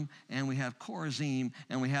Capernaum, and we have Chorazim,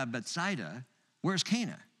 and we have Bethsaida, where's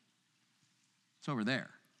Cana? It's over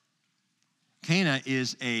there. Cana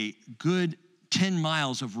is a good 10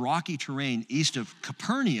 miles of rocky terrain east of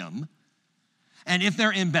Capernaum, and if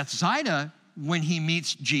they're in Bethsaida, when he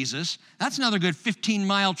meets Jesus, that's another good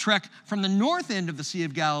 15-mile trek from the north end of the Sea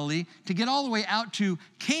of Galilee to get all the way out to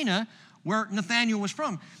Cana, where Nathanael was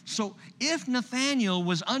from. So if Nathanael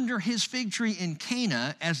was under his fig tree in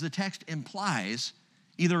Cana, as the text implies,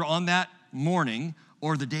 either on that morning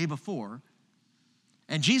or the day before,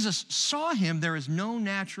 and Jesus saw him, there is no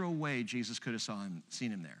natural way Jesus could have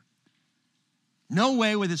seen him there. No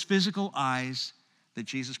way with his physical eyes that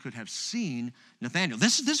Jesus could have seen Nathanael.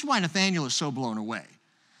 This is why Nathanael is so blown away.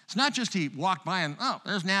 It's not just he walked by and, oh,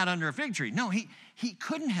 there's Nat under a fig tree. No, he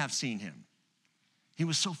couldn't have seen him. He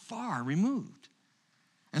was so far removed.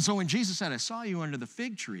 And so when Jesus said, I saw you under the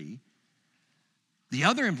fig tree, the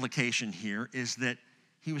other implication here is that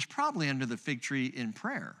he was probably under the fig tree in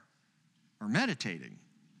prayer or meditating.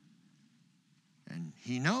 And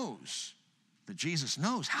he knows that Jesus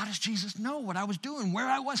knows. How does Jesus know what I was doing, where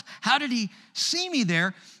I was? How did he see me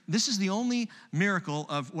there? This is the only miracle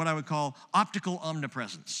of what I would call optical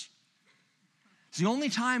omnipresence. It's the only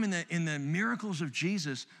time in the miracles of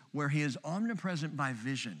Jesus where he is omnipresent by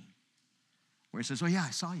vision, where he says, oh yeah,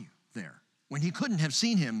 I saw you there. When he couldn't have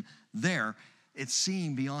seen him there, it's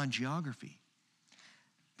seeing beyond geography.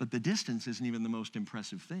 But the distance isn't even the most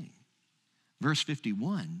impressive thing. Verse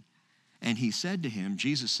 51, and he said to him,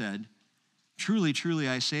 Jesus said, truly, truly,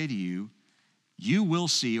 I say to you, you will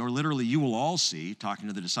see, or literally you will all see, talking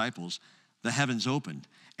to the disciples, the heavens opened,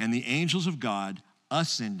 and the angels of God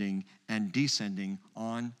ascending and descending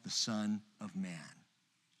on the Son of Man.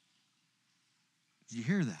 Did you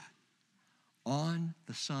hear that? On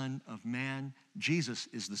the Son of Man, Jesus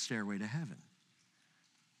is the stairway to heaven.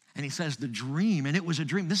 And he says the dream, and it was a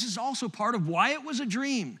dream. This is also part of why it was a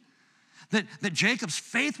dream. That Jacob's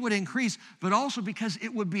faith would increase, but also because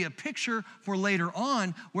it would be a picture for later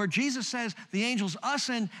on where Jesus says, the angels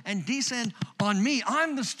ascend and descend on me.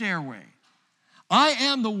 I'm the stairway. I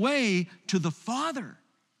am the way to the Father.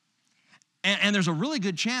 And there's a really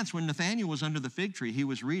good chance when Nathanael was under the fig tree, he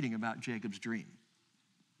was reading about Jacob's dream,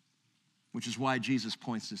 which is why Jesus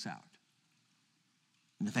points this out.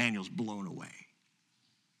 Nathanael's blown away.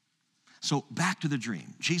 So back to the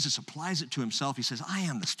dream. Jesus applies it to himself. He says, I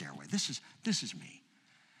am the stairway. This is me.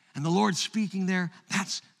 And the Lord speaking there,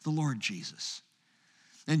 that's the Lord Jesus.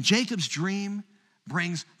 And Jacob's dream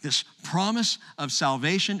brings this promise of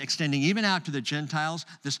salvation, extending even out to the Gentiles,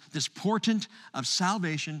 this portent of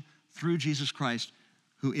salvation through Jesus Christ,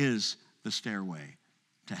 who is the stairway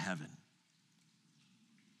to heaven.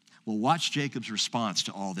 Well, watch Jacob's response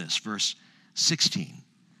to all this. Verse 16.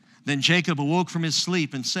 Then Jacob awoke from his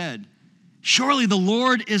sleep and said, surely the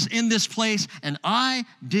Lord is in this place, and I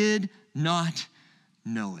did not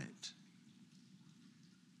know it.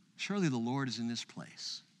 Surely the Lord is in this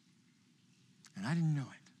place, and I didn't know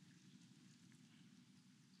it.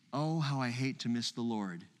 Oh, how I hate to miss the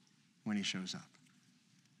Lord when he shows up.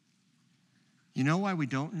 You know why we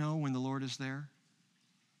don't know when the Lord is there?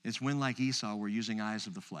 It's when, like Esau, we're using eyes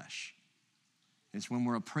of the flesh. It's when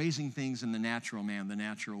we're appraising things in the natural man, the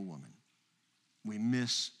natural woman. We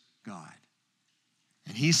miss God.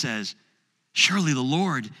 And he says, surely the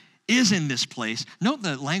Lord is in this place. Note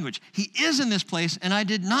the language. He is in this place, and I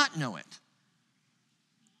did not know it.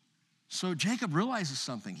 So Jacob realizes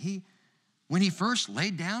something. When he first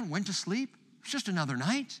laid down, went to sleep, it was just another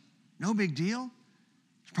night. No big deal.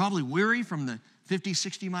 He's probably weary from the 50,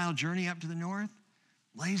 60-mile journey up to the north.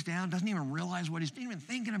 Lays down, doesn't even realize what he's even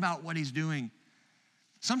thinking about what he's doing.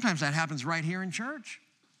 Sometimes that happens right here in church.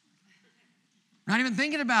 Not even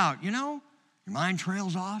thinking about, your mind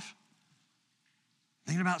trails off.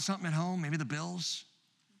 Thinking about something at home, maybe the bills,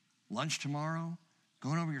 lunch tomorrow,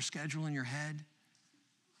 going over your schedule in your head.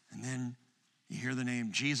 And then you hear the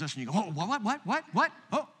name Jesus and you go, oh, what?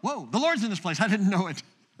 Oh, whoa, the Lord's in this place. I didn't know it.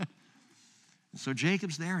 And so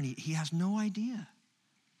Jacob's there and he has no idea.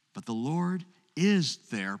 But the Lord is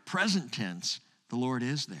there, present tense, the Lord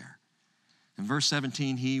is there. In verse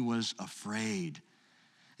 17, he was afraid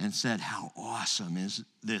and said, how awesome is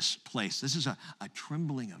this place? This is a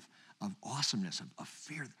trembling of awesomeness, of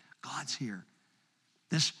fear. God's here.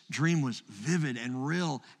 This dream was vivid and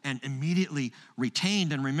real and immediately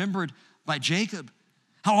retained and remembered by Jacob.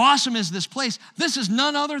 How awesome is this place? This is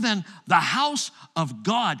none other than the house of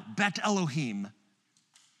God, Bet Elohim.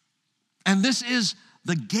 And this is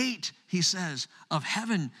the gate, he says, of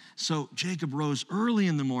heaven. So Jacob rose early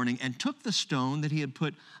in the morning and took the stone that he had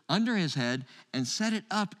put under his head and set it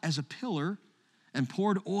up as a pillar and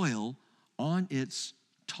poured oil on its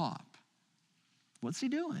top. What's he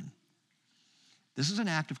doing? This is an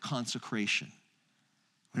act of consecration.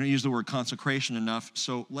 We don't use the word consecration enough,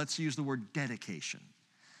 so let's use the word dedication.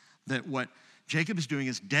 That what Jacob is doing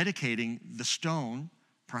is dedicating the stone,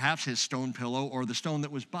 perhaps his stone pillow or the stone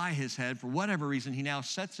that was by his head. For whatever reason, he now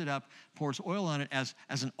sets it up, pours oil on it as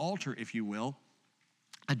an altar, if you will,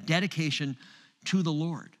 a dedication to the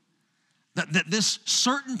Lord. That this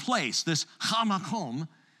certain place, this hamakom,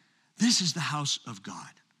 this is the house of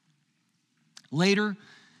God. Later,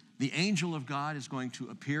 the angel of God is going to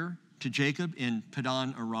appear to Jacob in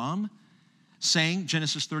Padan Aram, saying,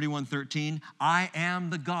 Genesis 31:13, I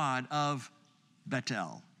am the God of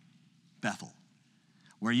Bethel,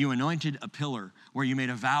 where you anointed a pillar, where you made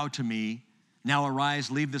a vow to me. Now arise,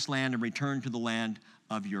 leave this land, and return to the land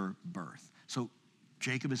of your birth. So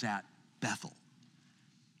Jacob is at Bethel.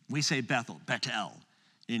 We say Bethel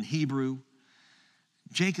in Hebrew.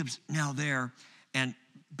 Jacob's now there, and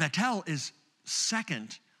Bethel is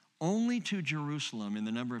second only to Jerusalem in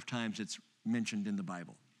the number of times it's mentioned in the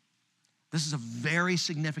Bible. This is a very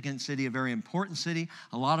significant city, a very important city.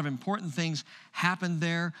 A lot of important things happened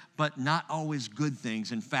there, but not always good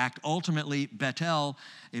things. In fact, ultimately, Bethel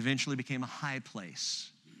eventually became a high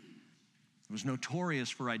place. It was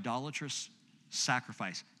notorious for idolatrous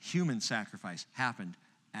sacrifice. Human sacrifice happened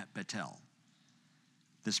at Bethel.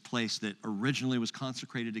 This place that originally was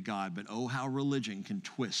consecrated to God, but oh, how religion can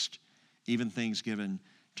twist even things given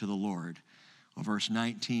to the Lord. Well, verse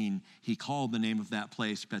 19, he called the name of that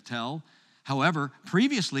place Bethel. However,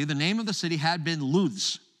 previously, the name of the city had been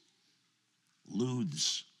Luz.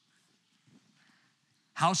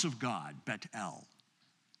 House of God, Bethel.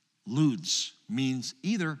 Luz means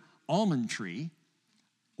either almond tree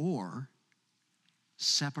or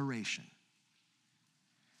separation.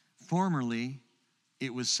 Formerly,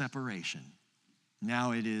 it was separation.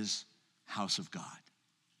 Now it is house of God.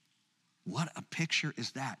 What a picture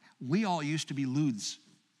is that? We all used to be Luz,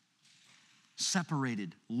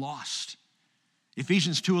 separated, lost.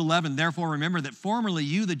 Ephesians 2:11, therefore remember that formerly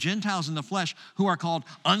you, the Gentiles in the flesh, who are called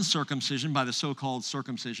uncircumcision by the so-called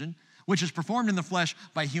circumcision, which is performed in the flesh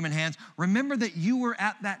by human hands, remember that you were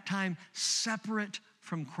at that time separate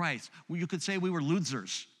from Christ. Well, you could say we were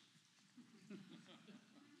Luzers.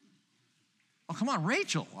 Oh, come on,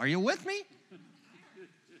 Rachel, are you with me?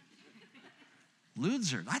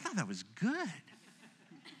 Lutzer. I thought that was good.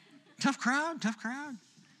 Tough crowd.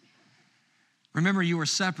 Remember, you were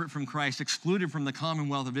separate from Christ, excluded from the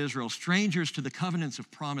commonwealth of Israel, strangers to the covenants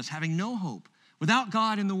of promise, having no hope, without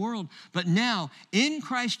God in the world. But now, in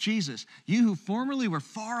Christ Jesus, you who formerly were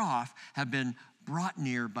far off have been brought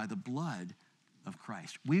near by the blood of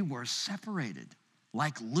Christ. We were separated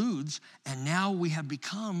like Luz, and now we have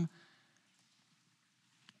become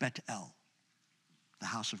Bethel, the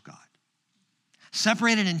house of God.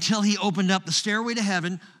 Separated until he opened up the stairway to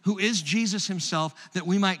heaven, who is Jesus himself, that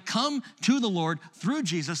we might come to the Lord through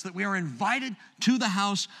Jesus, that we are invited to the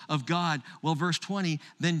house of God. Well, verse 20,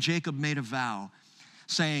 then Jacob made a vow,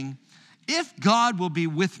 saying, if God will be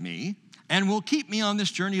with me and will keep me on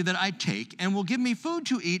this journey that I take and will give me food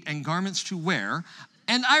to eat and garments to wear,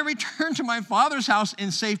 and I return to my father's house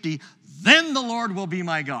in safety, then the Lord will be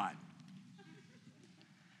my God.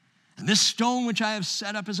 And this stone which I have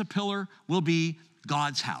set up as a pillar will be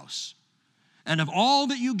God's house. And of all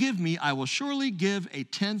that you give me, I will surely give a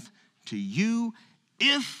tenth to you,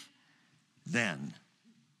 if then.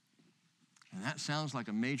 And that sounds like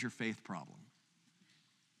a major faith problem.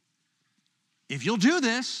 If you'll do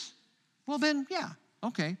this, well then, yeah,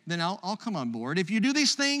 okay, then I'll come on board. If you do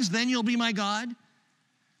these things, then you'll be my God.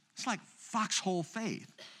 It's like foxhole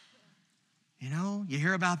faith. You know, you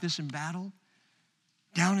hear about this in battle.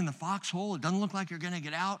 down in the foxhole. It doesn't look like you're going to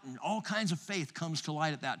get out, and all kinds of faith comes to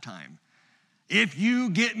light at that time. If you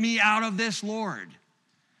get me out of this, Lord.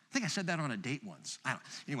 I think I said that on a date once.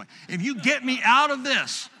 Anyway, if you get me out of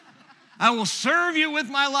this, I will serve you with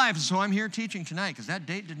my life. So I'm here teaching tonight because that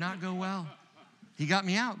date did not go well. He got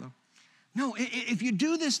me out, though. No, if you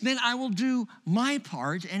do this, then I will do my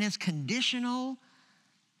part, and it's conditional.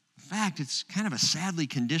 In fact, it's kind of a sadly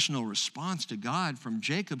conditional response to God from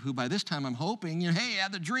Jacob, who by this time I'm hoping, hey, he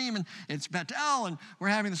had the dream, and it's Bethel, and we're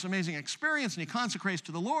having this amazing experience, and he consecrates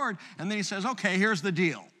to the Lord, and then he says, okay, here's the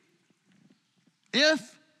deal.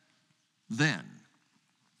 If then,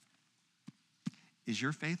 is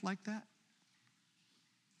your faith like that?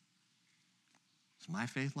 Is my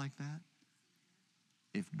faith like that?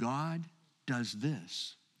 If God does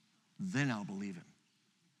this, then I'll believe him.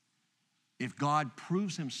 If God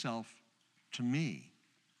proves himself to me,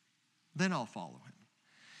 then I'll follow him.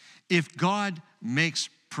 If God makes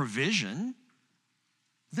provision,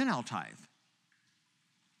 then I'll tithe.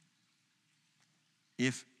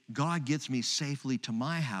 If God gets me safely to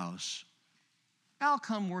my house, I'll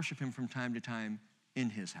come worship him from time to time in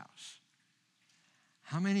his house.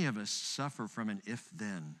 How many of us suffer from an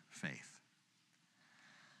if-then faith?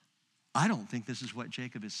 I don't think this is what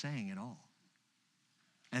Jacob is saying at all.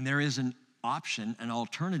 And there is an option, an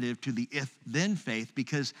alternative to the if-then faith,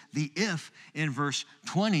 because the if in verse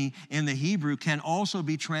 20 in the Hebrew can also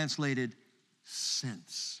be translated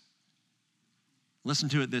since. Listen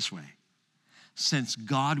to it this way. Since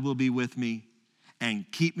God will be with me and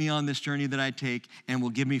keep me on this journey that I take and will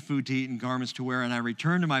give me food to eat and garments to wear, and I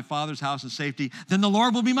return to my Father's house in safety, then the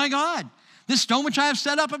Lord will be my God. This stone which I have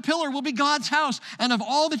set up a pillar will be God's house, and of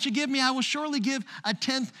all that you give me, I will surely give a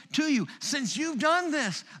tenth to you. Since you've done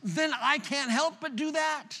this, then I can't help but do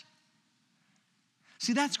that.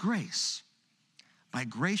 See, that's grace. By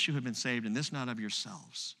grace you have been saved, and this not of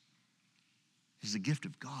yourselves. It is a gift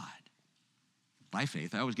of God. By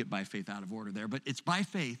faith, I always get by faith out of order there, but it's by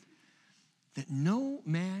faith that no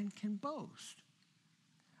man can boast.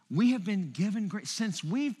 We have been given grace. Since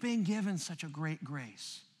we've been given such a great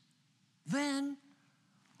grace, then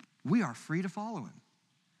we are free to follow him.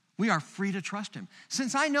 We are free to trust him.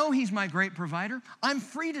 Since I know he's my great provider, I'm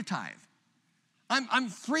free to tithe. I'm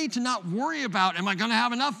free to not worry about, am I going to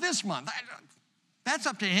have enough this month? That's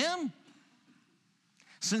up to him.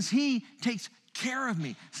 Since he takes care of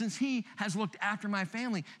me, since he has looked after my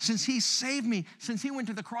family, since he saved me, since he went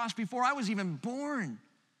to the cross before I was even born.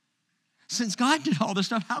 Since God did all this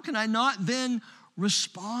stuff, how can I not then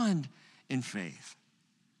respond in faith?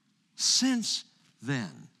 Since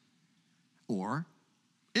then, or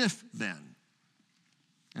if then.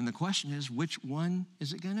 And the question is, which one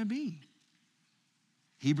is it going to be?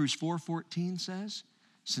 Hebrews 4:14 says,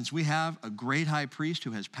 since we have a great high priest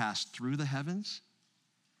who has passed through the heavens,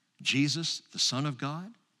 Jesus, the Son of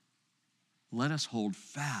God, let us hold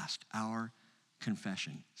fast our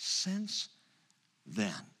confession. Since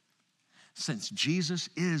then, since Jesus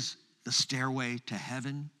is the stairway to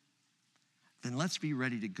heaven, then let's be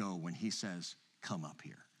ready to go when he says, come up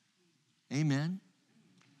here. Amen.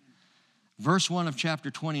 Verse 1 of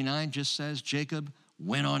chapter 29 just says, Jacob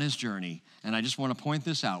went on his journey. And I just want to point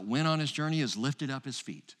this out. Went on his journey is lifted up his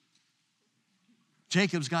feet.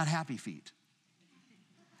 Jacob's got happy feet.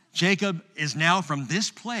 Jacob is now from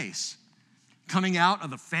this place coming out of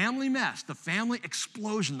the family mess, the family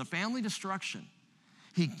explosion, the family destruction.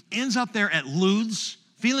 He ends up there at Luz,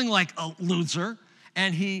 feeling like a loser,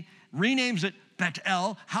 and he renames it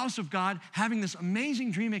Bethel, house of God, having this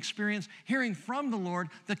amazing dream experience, hearing from the Lord,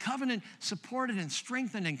 the covenant supported and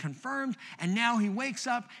strengthened and confirmed, and now he wakes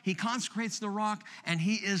up, he consecrates the rock, and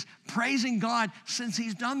he is praising God. Since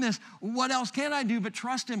he's done this, what else can I do but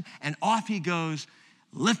trust him? And off he goes,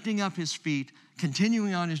 lifting up his feet,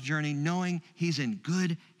 continuing on his journey, knowing he's in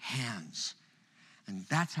good hands. And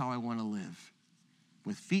that's how I want to live,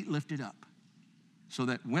 with feet lifted up, so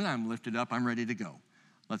that when I'm lifted up, I'm ready to go.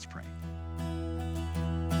 Let's pray.